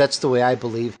your best. That's the way I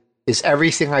believe, is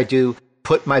everything I do,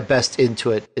 put my best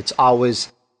into it. It's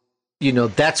always, you know,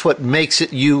 that's what makes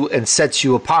it you and sets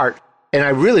you apart. And I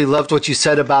really loved what you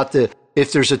said about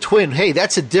if there's a twin, hey,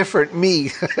 that's a different me.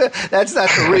 That's not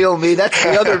the real me. That's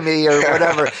the other me or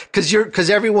whatever. Because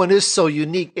everyone is so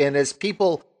unique. And as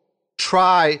people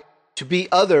try to be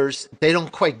others, they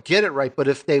don't quite get it right. But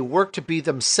if they work to be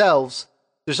themselves,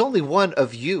 there's only one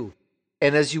of you.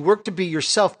 And as you work to be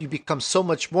yourself, you become so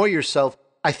much more yourself.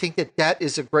 I think that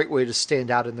is a great way to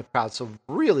stand out in the crowd. So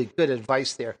really good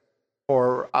advice there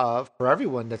for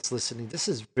everyone that's listening. This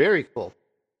is very cool.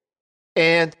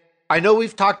 And I know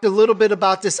we've talked a little bit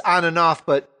about this on and off,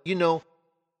 but you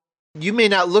may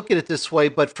not look at it this way,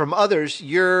 but from others,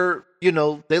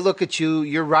 they look at you,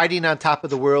 you're riding on top of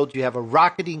the world, you have a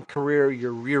rocketing career,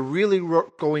 you're really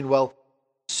going well.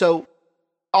 So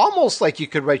almost like you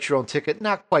could write your own ticket,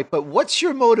 not quite, but what's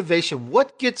your motivation?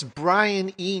 What gets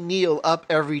Brian E. Neal up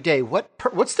every day?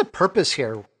 What's the purpose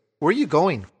here? Where are you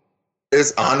going?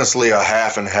 It's honestly a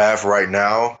half and half right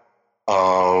now.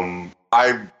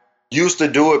 I used to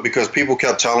do it because people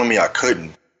kept telling me I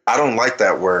couldn't. I don't like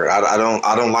that word. I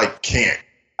don't like can't.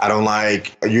 I don't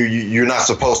like you're not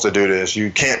supposed to do this.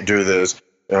 You can't do this.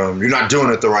 You're not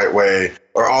doing it the right way,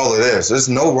 or all of this. There's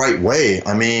no right way.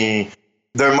 I mean,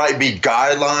 there might be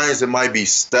guidelines, there might be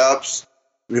steps,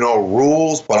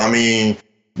 rules, but I mean,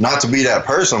 not to be that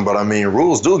person, but I mean,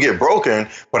 rules do get broken,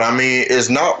 but I mean, it's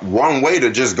not one way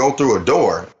to just go through a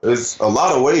door. There's a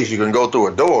lot of ways you can go through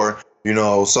a door,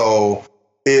 so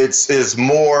it's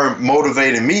more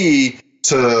motivating me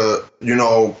to,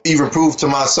 even prove to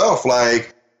myself,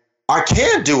 like, I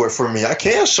can do it for me. I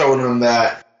can show them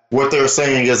that what they're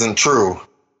saying isn't true,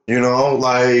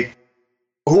 like,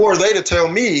 who are they to tell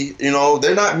me,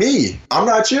 they're not me. I'm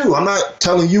not you. I'm not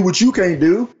telling you what you can't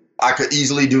do. I could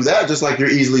easily do that, just like you're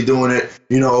easily doing it,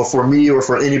 for me or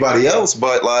for anybody else.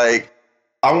 But like,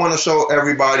 I want to show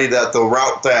everybody that the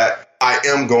route that I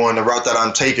am going, the route that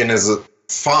I'm taking is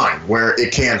fine, where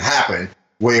it can happen,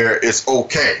 where it's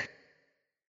okay.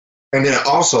 And then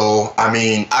also, I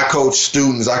mean, I coach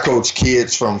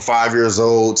kids from 5 years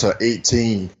old to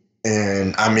 18.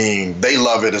 And I mean, they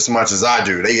love it as much as I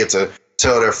do. They get to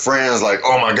tell their friends like,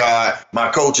 oh my God, my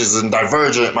coach is in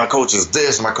Divergent. My coach is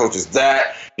this, my coach is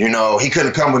that. He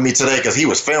couldn't come with me today because he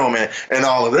was filming and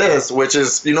all of this, which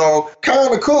is,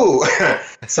 kind of cool.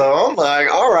 So I'm like,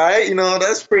 all right,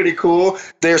 that's pretty cool.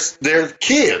 They're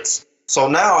kids. So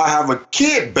now I have a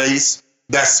kid base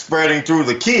that's spreading through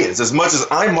the kids. As much as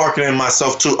I'm marketing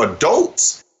myself to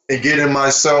adults and getting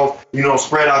myself,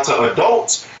 spread out to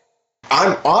adults,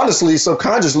 I'm honestly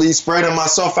subconsciously spreading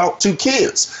myself out to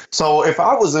kids. So if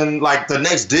I was in like the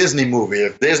next Disney movie,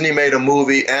 if Disney made a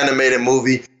movie, animated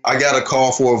movie, I got a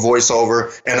call for a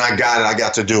voiceover and I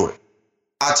got to do it.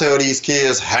 I tell these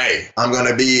kids, hey, I'm going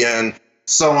to be in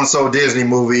so-and-so Disney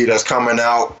movie that's coming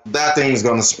out. That thing's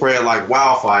going to spread like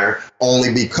wildfire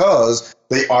only because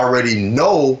they already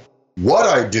know what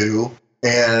I do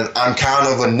and I'm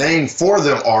kind of a name for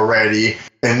them already.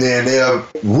 And then they'll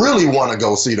really want to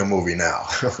go see the movie now.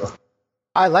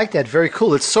 I like that. Very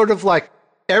cool. It's sort of like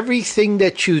everything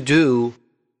that you do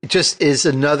just is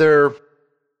another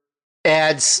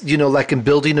adds, like in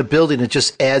building a building, it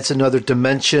just adds another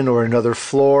dimension or another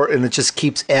floor, and it just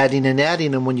keeps adding and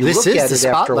adding. And when you look at it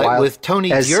after a while, with Tony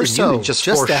D'Urso, just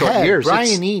 4 short years,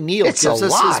 Brian E. Neal gives us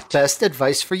his best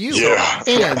advice for you. Yeah.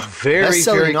 And very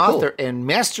cool. author and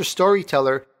master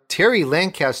storyteller Terry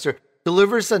Lancaster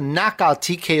delivers a knockout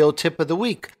TKO tip of the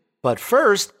week. But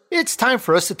first, it's time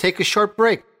for us to take a short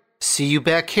break. See you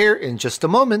back here in just a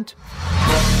moment.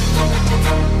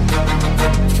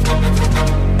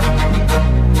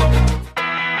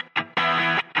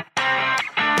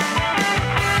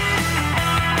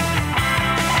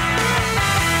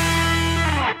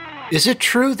 Is it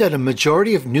true that a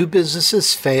majority of new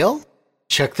businesses fail?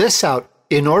 Check this out.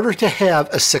 In order to have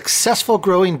a successful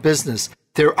growing business,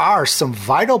 there are some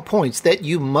vital points that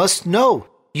you must know.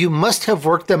 You must have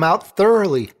worked them out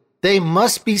thoroughly. They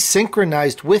must be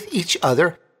synchronized with each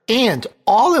other, and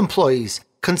all employees,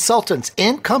 consultants,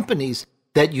 and companies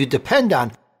that you depend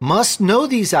on must know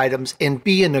these items and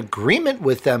be in agreement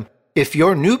with them if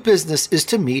your new business is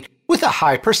to meet with a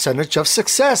high percentage of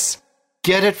success.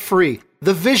 Get it free.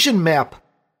 The Vision Map.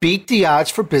 Beat the odds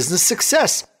for business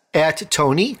success at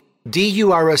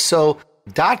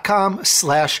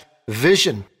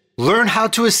TonyDurso.com/vision. Learn how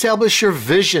to establish your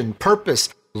vision, purpose,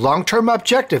 long-term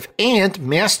objective, and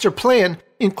master plan,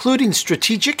 including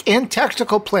strategic and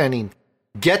tactical planning.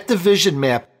 Get the Vision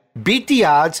Map. Beat the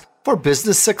odds for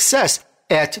business success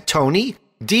at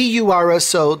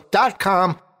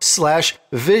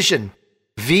TonyDurso.com/vision.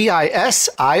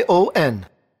 VISION.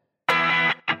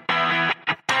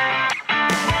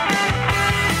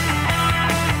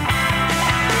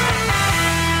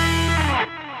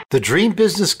 The Dream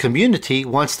Business Community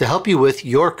wants to help you with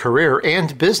your career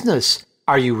and business.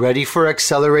 Are you ready for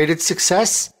accelerated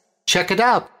success? Check it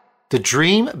out. The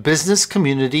Dream Business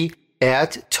Community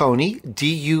at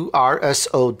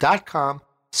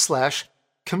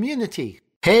TonyDurso.com/community.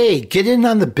 Hey, get in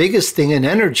on the biggest thing in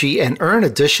energy and earn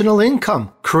additional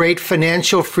income. Create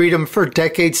financial freedom for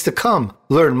decades to come.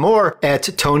 Learn more at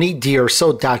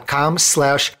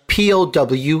TonyDurso.com/PFI.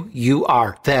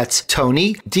 POWUR. That's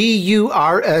Tony,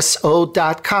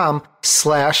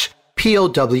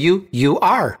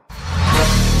 DURSO.com/POWUR.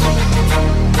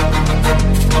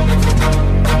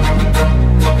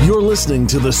 You're listening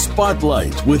to The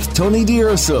Spotlight with Tony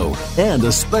D'Urso and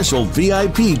a special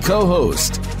VIP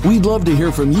co-host. We'd love to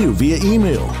hear from you via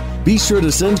email. Be sure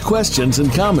to send questions and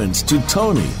comments to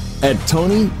Tony at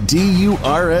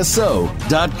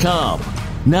TonyDURSO.com.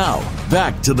 Now,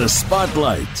 back to The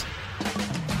Spotlight.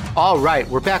 All right,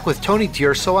 we're back with Tony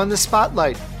D'Urso on The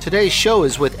Spotlight. Today's show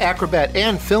is with Acrobat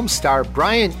and film star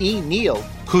Brian E. Neal,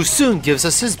 who soon gives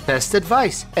us his best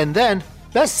advice. And then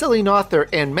best-selling author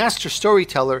and master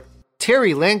storyteller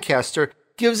Terry Lancaster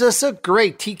gives us a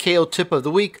great TKO tip of the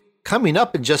week coming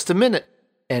up in just a minute.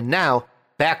 And now,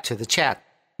 back to the chat.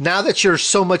 Now that you're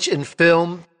so much in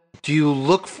film, do you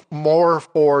look more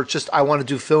for just, I want to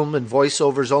do film and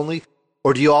voiceovers only,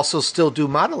 or do you also still do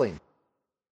modeling?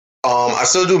 I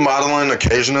still do modeling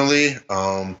occasionally.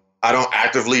 I don't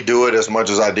actively do it as much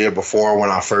as I did before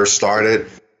when I first started.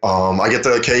 I get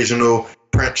the occasional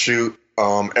print shoot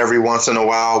every once in a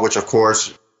while, which of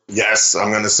course, yes,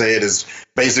 I'm going to say it is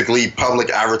basically public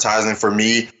advertising for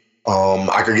me.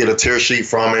 I could get a tear sheet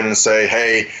from it and say,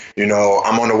 hey,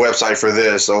 I'm on the website for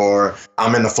this, or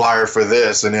I'm in the flyer for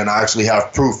this. And then I actually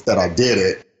have proof that I did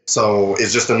it. So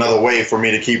it's just another way for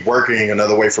me to keep working,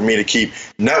 another way for me to keep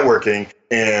networking.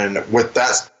 And with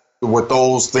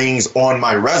those things on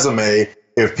my resume,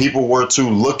 if people were to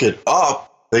look it up,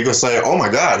 they could say, oh my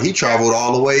God, he traveled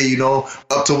all the way,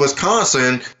 up to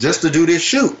Wisconsin just to do this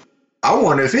shoot. I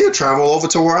wonder if he'll travel over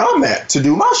to where I'm at to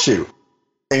do my shoot.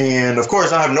 And of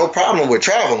course, I have no problem with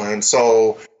traveling.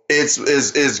 So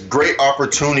it's great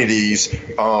opportunities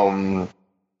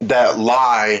that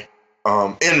lie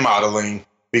in modeling,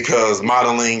 because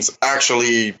modeling's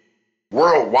actually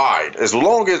worldwide, as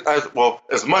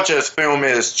much as film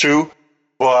is too.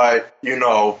 But,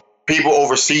 people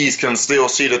overseas can still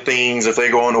see the things if they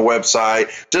go on the website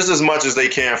just as much as they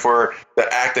can for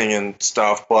the acting and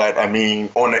stuff. But I mean,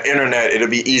 on the internet, it'll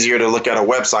be easier to look at a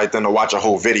website than to watch a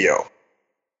whole video.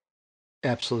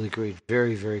 Absolutely agreed.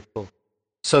 Very, very cool.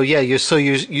 So yeah, you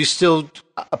still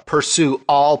pursue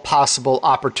all possible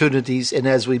opportunities. And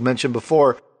as we mentioned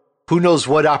before, who knows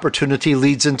what opportunity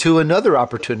leads into another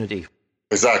opportunity.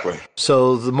 Exactly.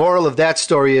 So the moral of that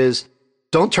story is,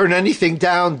 don't turn anything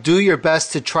down. Do your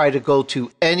best to try to go to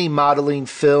any modeling,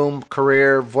 film,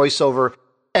 career, voiceover,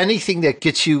 anything that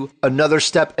gets you another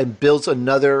step and builds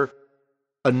another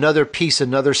piece,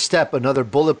 another step, another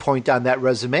bullet point on that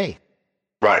resume.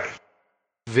 Right.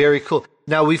 Very cool.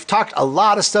 Now, we've talked a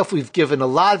lot of stuff. We've given a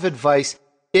lot of advice.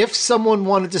 If someone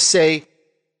wanted to say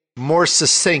more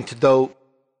succinct, though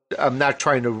I'm not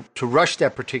trying to rush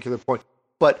that particular point,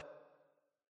 but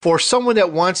for someone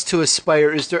that wants to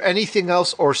aspire, is there anything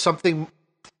else or something,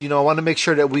 I want to make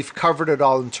sure that we've covered it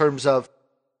all in terms of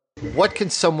what can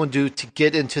someone do to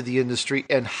get into the industry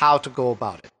and how to go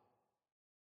about it?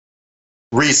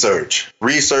 Research.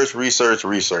 We have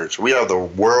the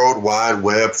World Wide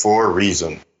Web for a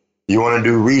reason. You want to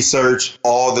do research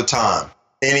all the time.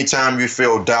 Anytime you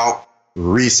feel doubt,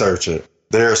 research it.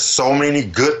 There are so many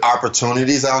good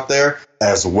opportunities out there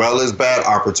as well as bad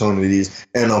opportunities.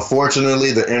 And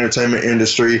unfortunately, the entertainment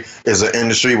industry is an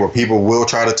industry where people will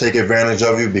try to take advantage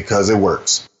of you because it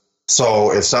works.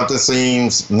 So if something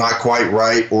seems not quite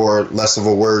right, or less of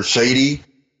a word, shady,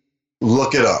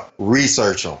 look it up,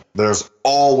 research them. There's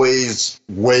always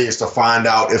ways to find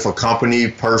out if a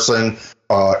company, person,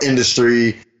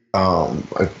 industry,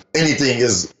 anything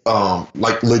is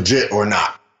legit or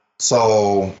not.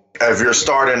 So if you're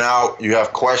starting out, you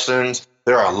have questions,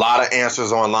 there are a lot of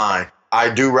answers online. I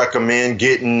do recommend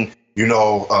getting,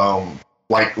 workbooks.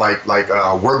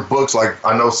 Like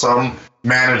I know some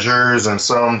managers and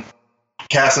some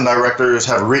casting directors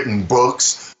have written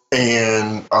books,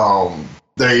 and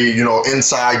they,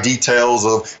 inside details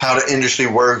of how the industry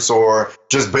works, or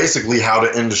just basically how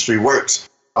the industry works.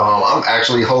 I'm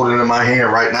actually holding it in my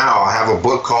hand right now. I have a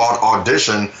book called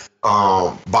Audition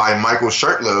by Michael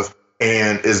Shurtleff,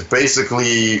 and it's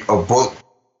basically a book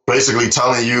basically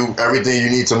telling you everything you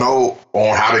need to know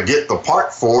on how to get the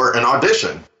part for an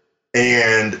audition.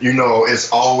 And, it's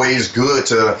always good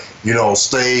to,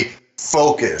 stay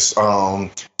focused,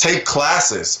 take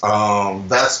classes.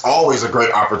 That's always a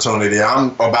great opportunity.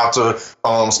 I'm about to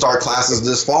start classes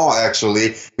this fall,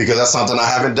 actually, because that's something I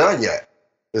haven't done yet.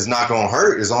 It's not going to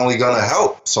hurt. It's only going to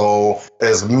help. So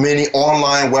as many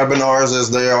online webinars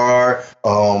as there are,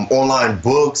 online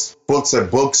books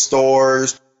at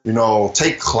bookstores,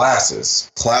 take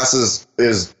classes. Classes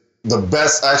is the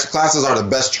best. Actually, classes are the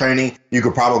best training you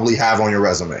could probably have on your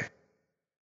resume.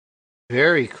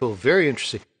 Very cool. Very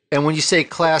interesting. And when you say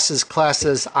classes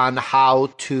on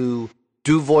how to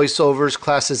do voiceovers,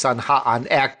 classes on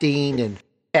acting and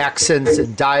accents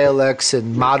and dialects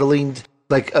and modeling,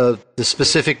 like the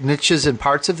specific niches and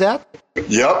parts of that?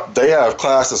 Yep, they have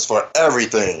classes for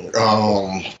everything.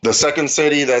 The second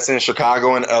city that's in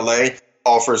Chicago and LA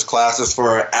offers classes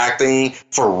for acting,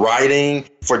 for writing,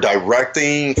 for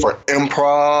directing, for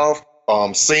improv,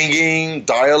 singing,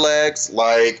 dialects,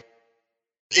 like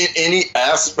in any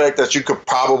aspect that you could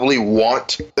probably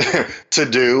want to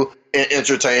do in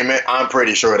entertainment. I'm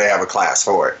pretty sure they have a class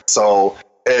for it. So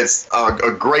it's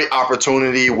a great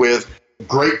opportunity with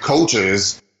great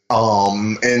coaches.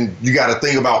 And you got to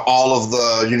think about all of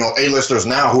the, A-listers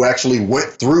now who actually went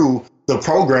through the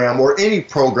program or any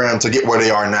program to get where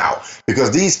they are now,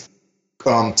 because these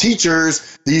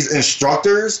teachers, these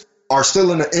instructors are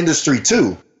still in the industry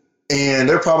too. And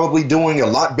they're probably doing a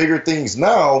lot bigger things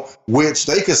now, which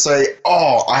they could say,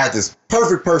 oh, I had this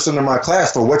perfect person in my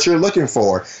class for what you're looking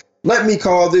for. Let me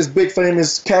call this big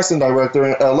famous casting director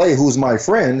in LA who's my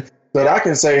friend, that I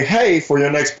can say, hey, for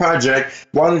your next project,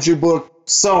 why don't you book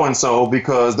so-and-so,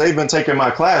 because they've been taking my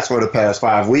class for the past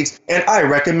 5 weeks and I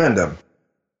recommend them.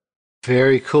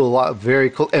 Very cool. Very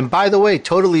cool. And by the way,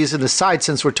 totally as an aside,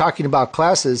 since we're talking about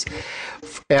classes,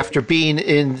 after being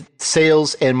in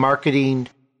sales and marketing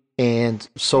and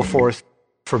so forth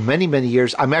for many, many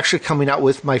years, I'm actually coming out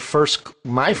with my first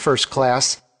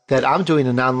class that I'm doing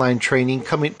an online training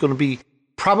it'll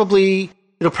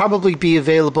probably be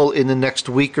available in the next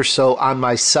week or so on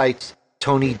my site,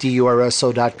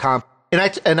 TonyDurso.com.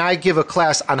 And I give a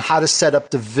class on how to set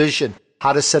up the vision,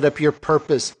 how to set up your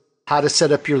purpose, how to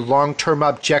set up your long-term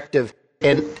objective.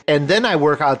 And then I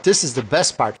work out, this is the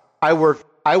best part. I work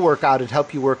out and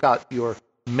help you work out your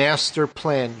master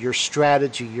plan, your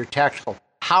strategy, your tactical.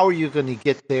 How are you going to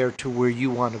get there to where you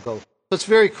want to go? So it's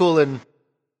very cool.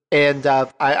 And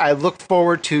I look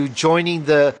forward to joining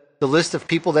the list of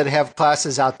people that have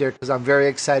classes out there, because I'm very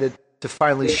excited to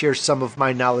finally share some of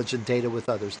my knowledge and data with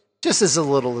others. Just as a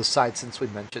little aside, since we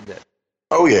mentioned it.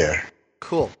 Oh, yeah.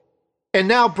 Cool. And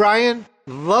now, Brian,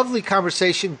 lovely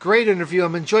conversation, great interview.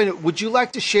 I'm enjoying it. Would you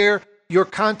like to share your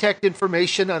contact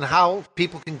information on how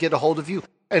people can get a hold of you?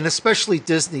 And especially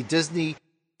Disney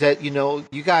that,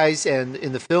 you guys and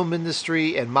in the film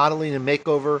industry and modeling and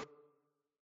makeover,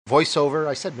 voiceover,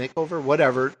 I said makeover,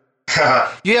 whatever.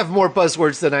 You have more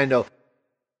buzzwords than I know.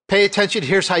 Pay attention.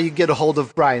 Here's how you get a hold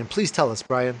of Brian. Please tell us,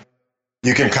 Brian.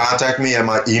 You can contact me at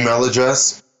my email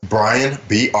address, Brian,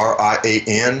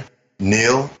 BRIAN,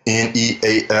 Neal,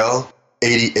 NEAL,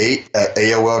 88 at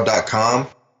AOL.com.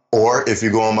 Or if you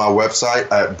go on my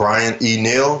website at Brian E.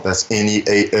 Neal, that's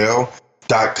NEAL.com,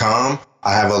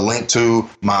 I have a link to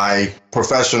my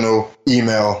professional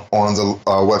email on the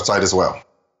website as well.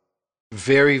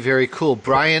 Very, very cool.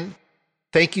 Brian,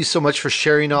 thank you so much for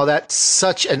sharing all that.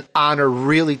 Such an honor,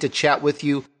 really, to chat with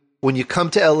you. When you come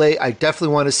to LA, I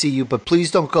definitely want to see you, but please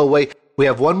don't go away. We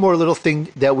have one more little thing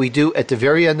that we do at the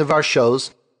very end of our shows.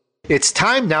 It's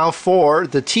time now for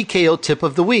the TKO Tip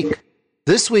of the Week.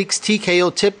 This week's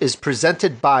TKO Tip is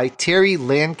presented by Terry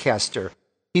Lancaster.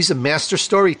 He's a master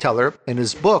storyteller, and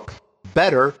his book,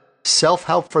 Better,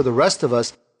 Self-Help for the Rest of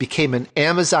Us, became an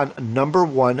Amazon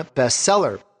 #1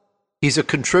 bestseller. He's a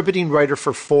contributing writer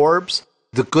for Forbes,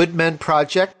 The Good Men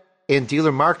Project, and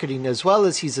Dealer Marketing, as well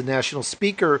as he's a national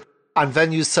speaker on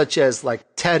venues such as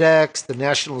like TEDx, the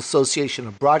National Association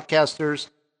of Broadcasters,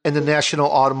 and the National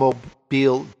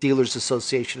Automobile Dealers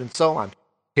Association, and so on.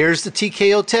 Here's the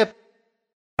TKO tip.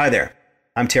 Hi there.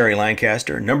 I'm Terry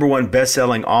Lancaster, #1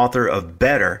 best-selling author of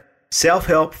Better,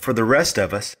 Self-Help for the Rest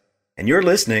of Us, and you're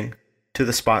listening to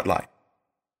The Spotlight.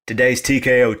 Today's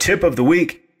TKO tip of the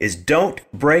week is don't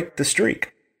break the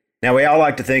streak. Now, we all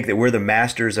like to think that we're the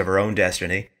masters of our own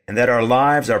destiny and that our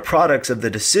lives are products of the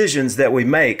decisions that we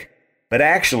make. But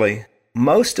actually,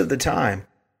 most of the time,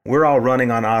 we're all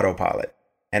running on autopilot,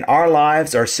 and our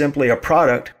lives are simply a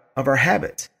product of our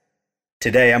habits.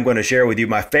 Today, I'm going to share with you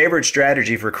my favorite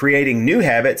strategy for creating new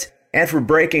habits and for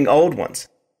breaking old ones.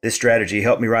 This strategy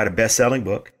helped me write a best-selling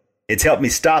book. It's helped me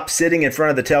stop sitting in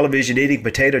front of the television eating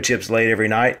potato chips late every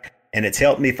night, and it's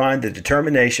helped me find the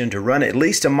determination to run at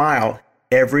least a mile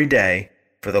every day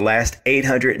for the last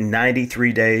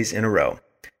 893 days in a row.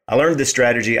 I learned this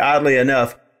strategy, oddly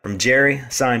enough, from Jerry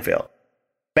Seinfeld.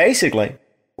 Basically,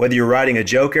 whether you're writing a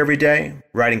joke every day,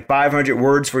 writing 500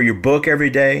 words for your book every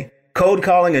day, cold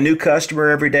calling a new customer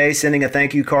every day, sending a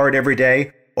thank you card every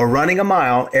day, or running a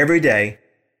mile every day,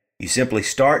 you simply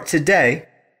start today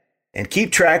and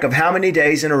keep track of how many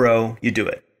days in a row you do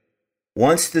it.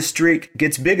 Once the streak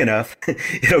gets big enough,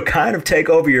 it'll kind of take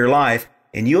over your life,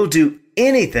 and you'll do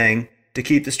anything to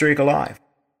keep the streak alive.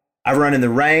 I've run in the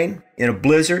rain, in a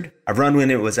blizzard. I've run when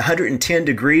it was 110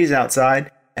 degrees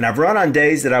outside. And I've run on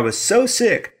days that I was so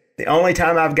sick, the only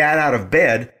time I've got out of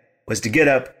bed was to get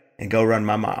up and go run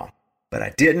my mile. But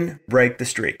I didn't break the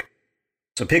streak.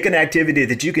 So pick an activity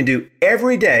that you can do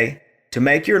every day to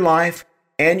make your life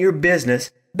and your business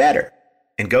better.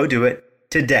 And go do it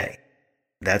today.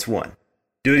 That's 1.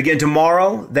 Do it again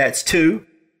tomorrow. That's 2.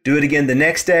 Do it again the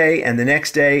next day and the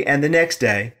next day and the next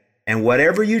day. And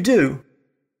whatever you do,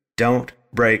 don't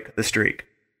break the streak.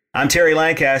 I'm Terry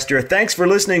Lancaster. Thanks for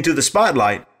listening to The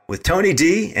Spotlight with Tony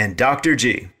D and Dr.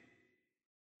 G.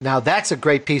 Now that's a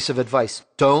great piece of advice.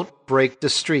 Don't break the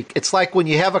streak. It's like when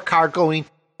you have a car going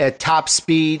at top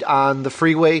speed on the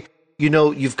freeway, you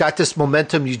know, you've got this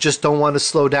momentum, you just don't want to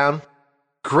slow down.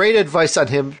 Great advice on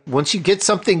him. Once you get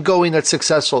something going that's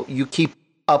successful, you keep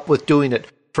up with doing it.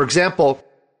 For example,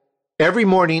 every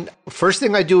morning, first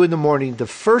thing I do in the morning, the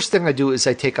first thing I do is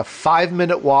I take a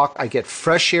 5-minute walk. I get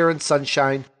fresh air and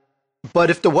sunshine.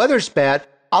 But if the weather's bad,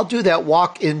 I'll do that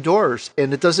walk indoors.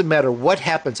 And it doesn't matter what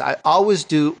happens. I always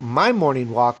do my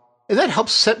morning walk. And that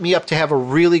helps set me up to have a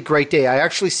really great day. I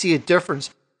actually see a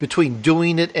difference between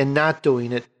doing it and not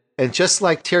doing it. And just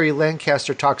like Terry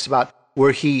Lancaster talks about,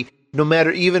 where he, no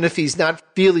matter, even if he's not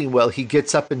feeling well, he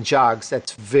gets up and jogs.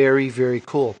 That's very, very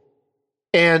cool.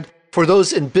 And for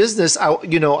those in business, I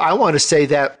want to say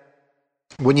that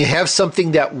when you have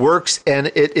something that works and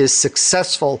it is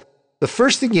successful, the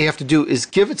first thing you have to do is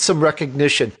give it some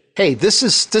recognition. Hey, this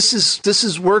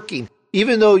is working.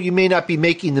 Even though you may not be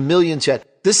making the millions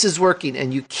yet, this is working.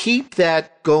 And you keep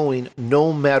that going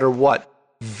no matter what.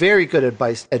 Very good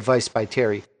advice by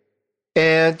Terry.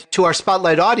 And to our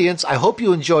Spotlight audience, I hope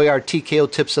you enjoy our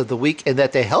TKO tips of the week and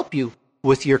that they help you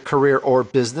with your career or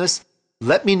business.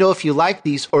 Let me know if you like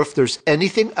these or if there's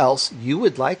anything else you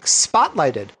would like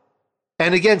spotlighted.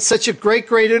 And again, such a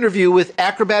great interview with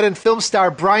Acrobat and film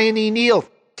star Brian E. Neal.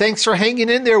 Thanks for hanging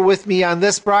in there with me on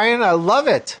this, Brian. I love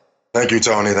it. Thank you,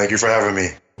 Tony. Thank you for having me.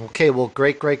 Okay, well,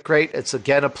 great. It's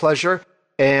again a pleasure.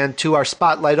 And to our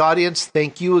Spotlight audience,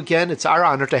 thank you again. It's our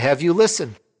honor to have you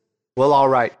listen. Well, all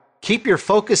right. Keep your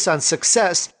focus on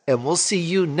success, and we'll see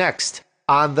you next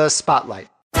on The Spotlight.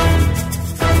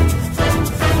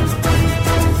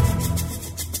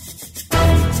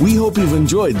 We hope you've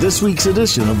enjoyed this week's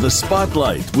edition of The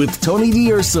Spotlight with Tony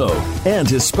D'Urso and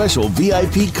his special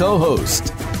VIP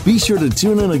co-host. Be sure to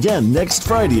tune in again next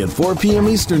Friday at 4 p.m.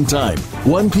 Eastern Time,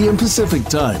 1 p.m. Pacific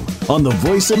Time on the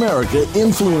Voice America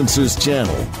Influencers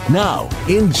channel. Now,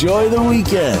 enjoy the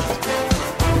weekend.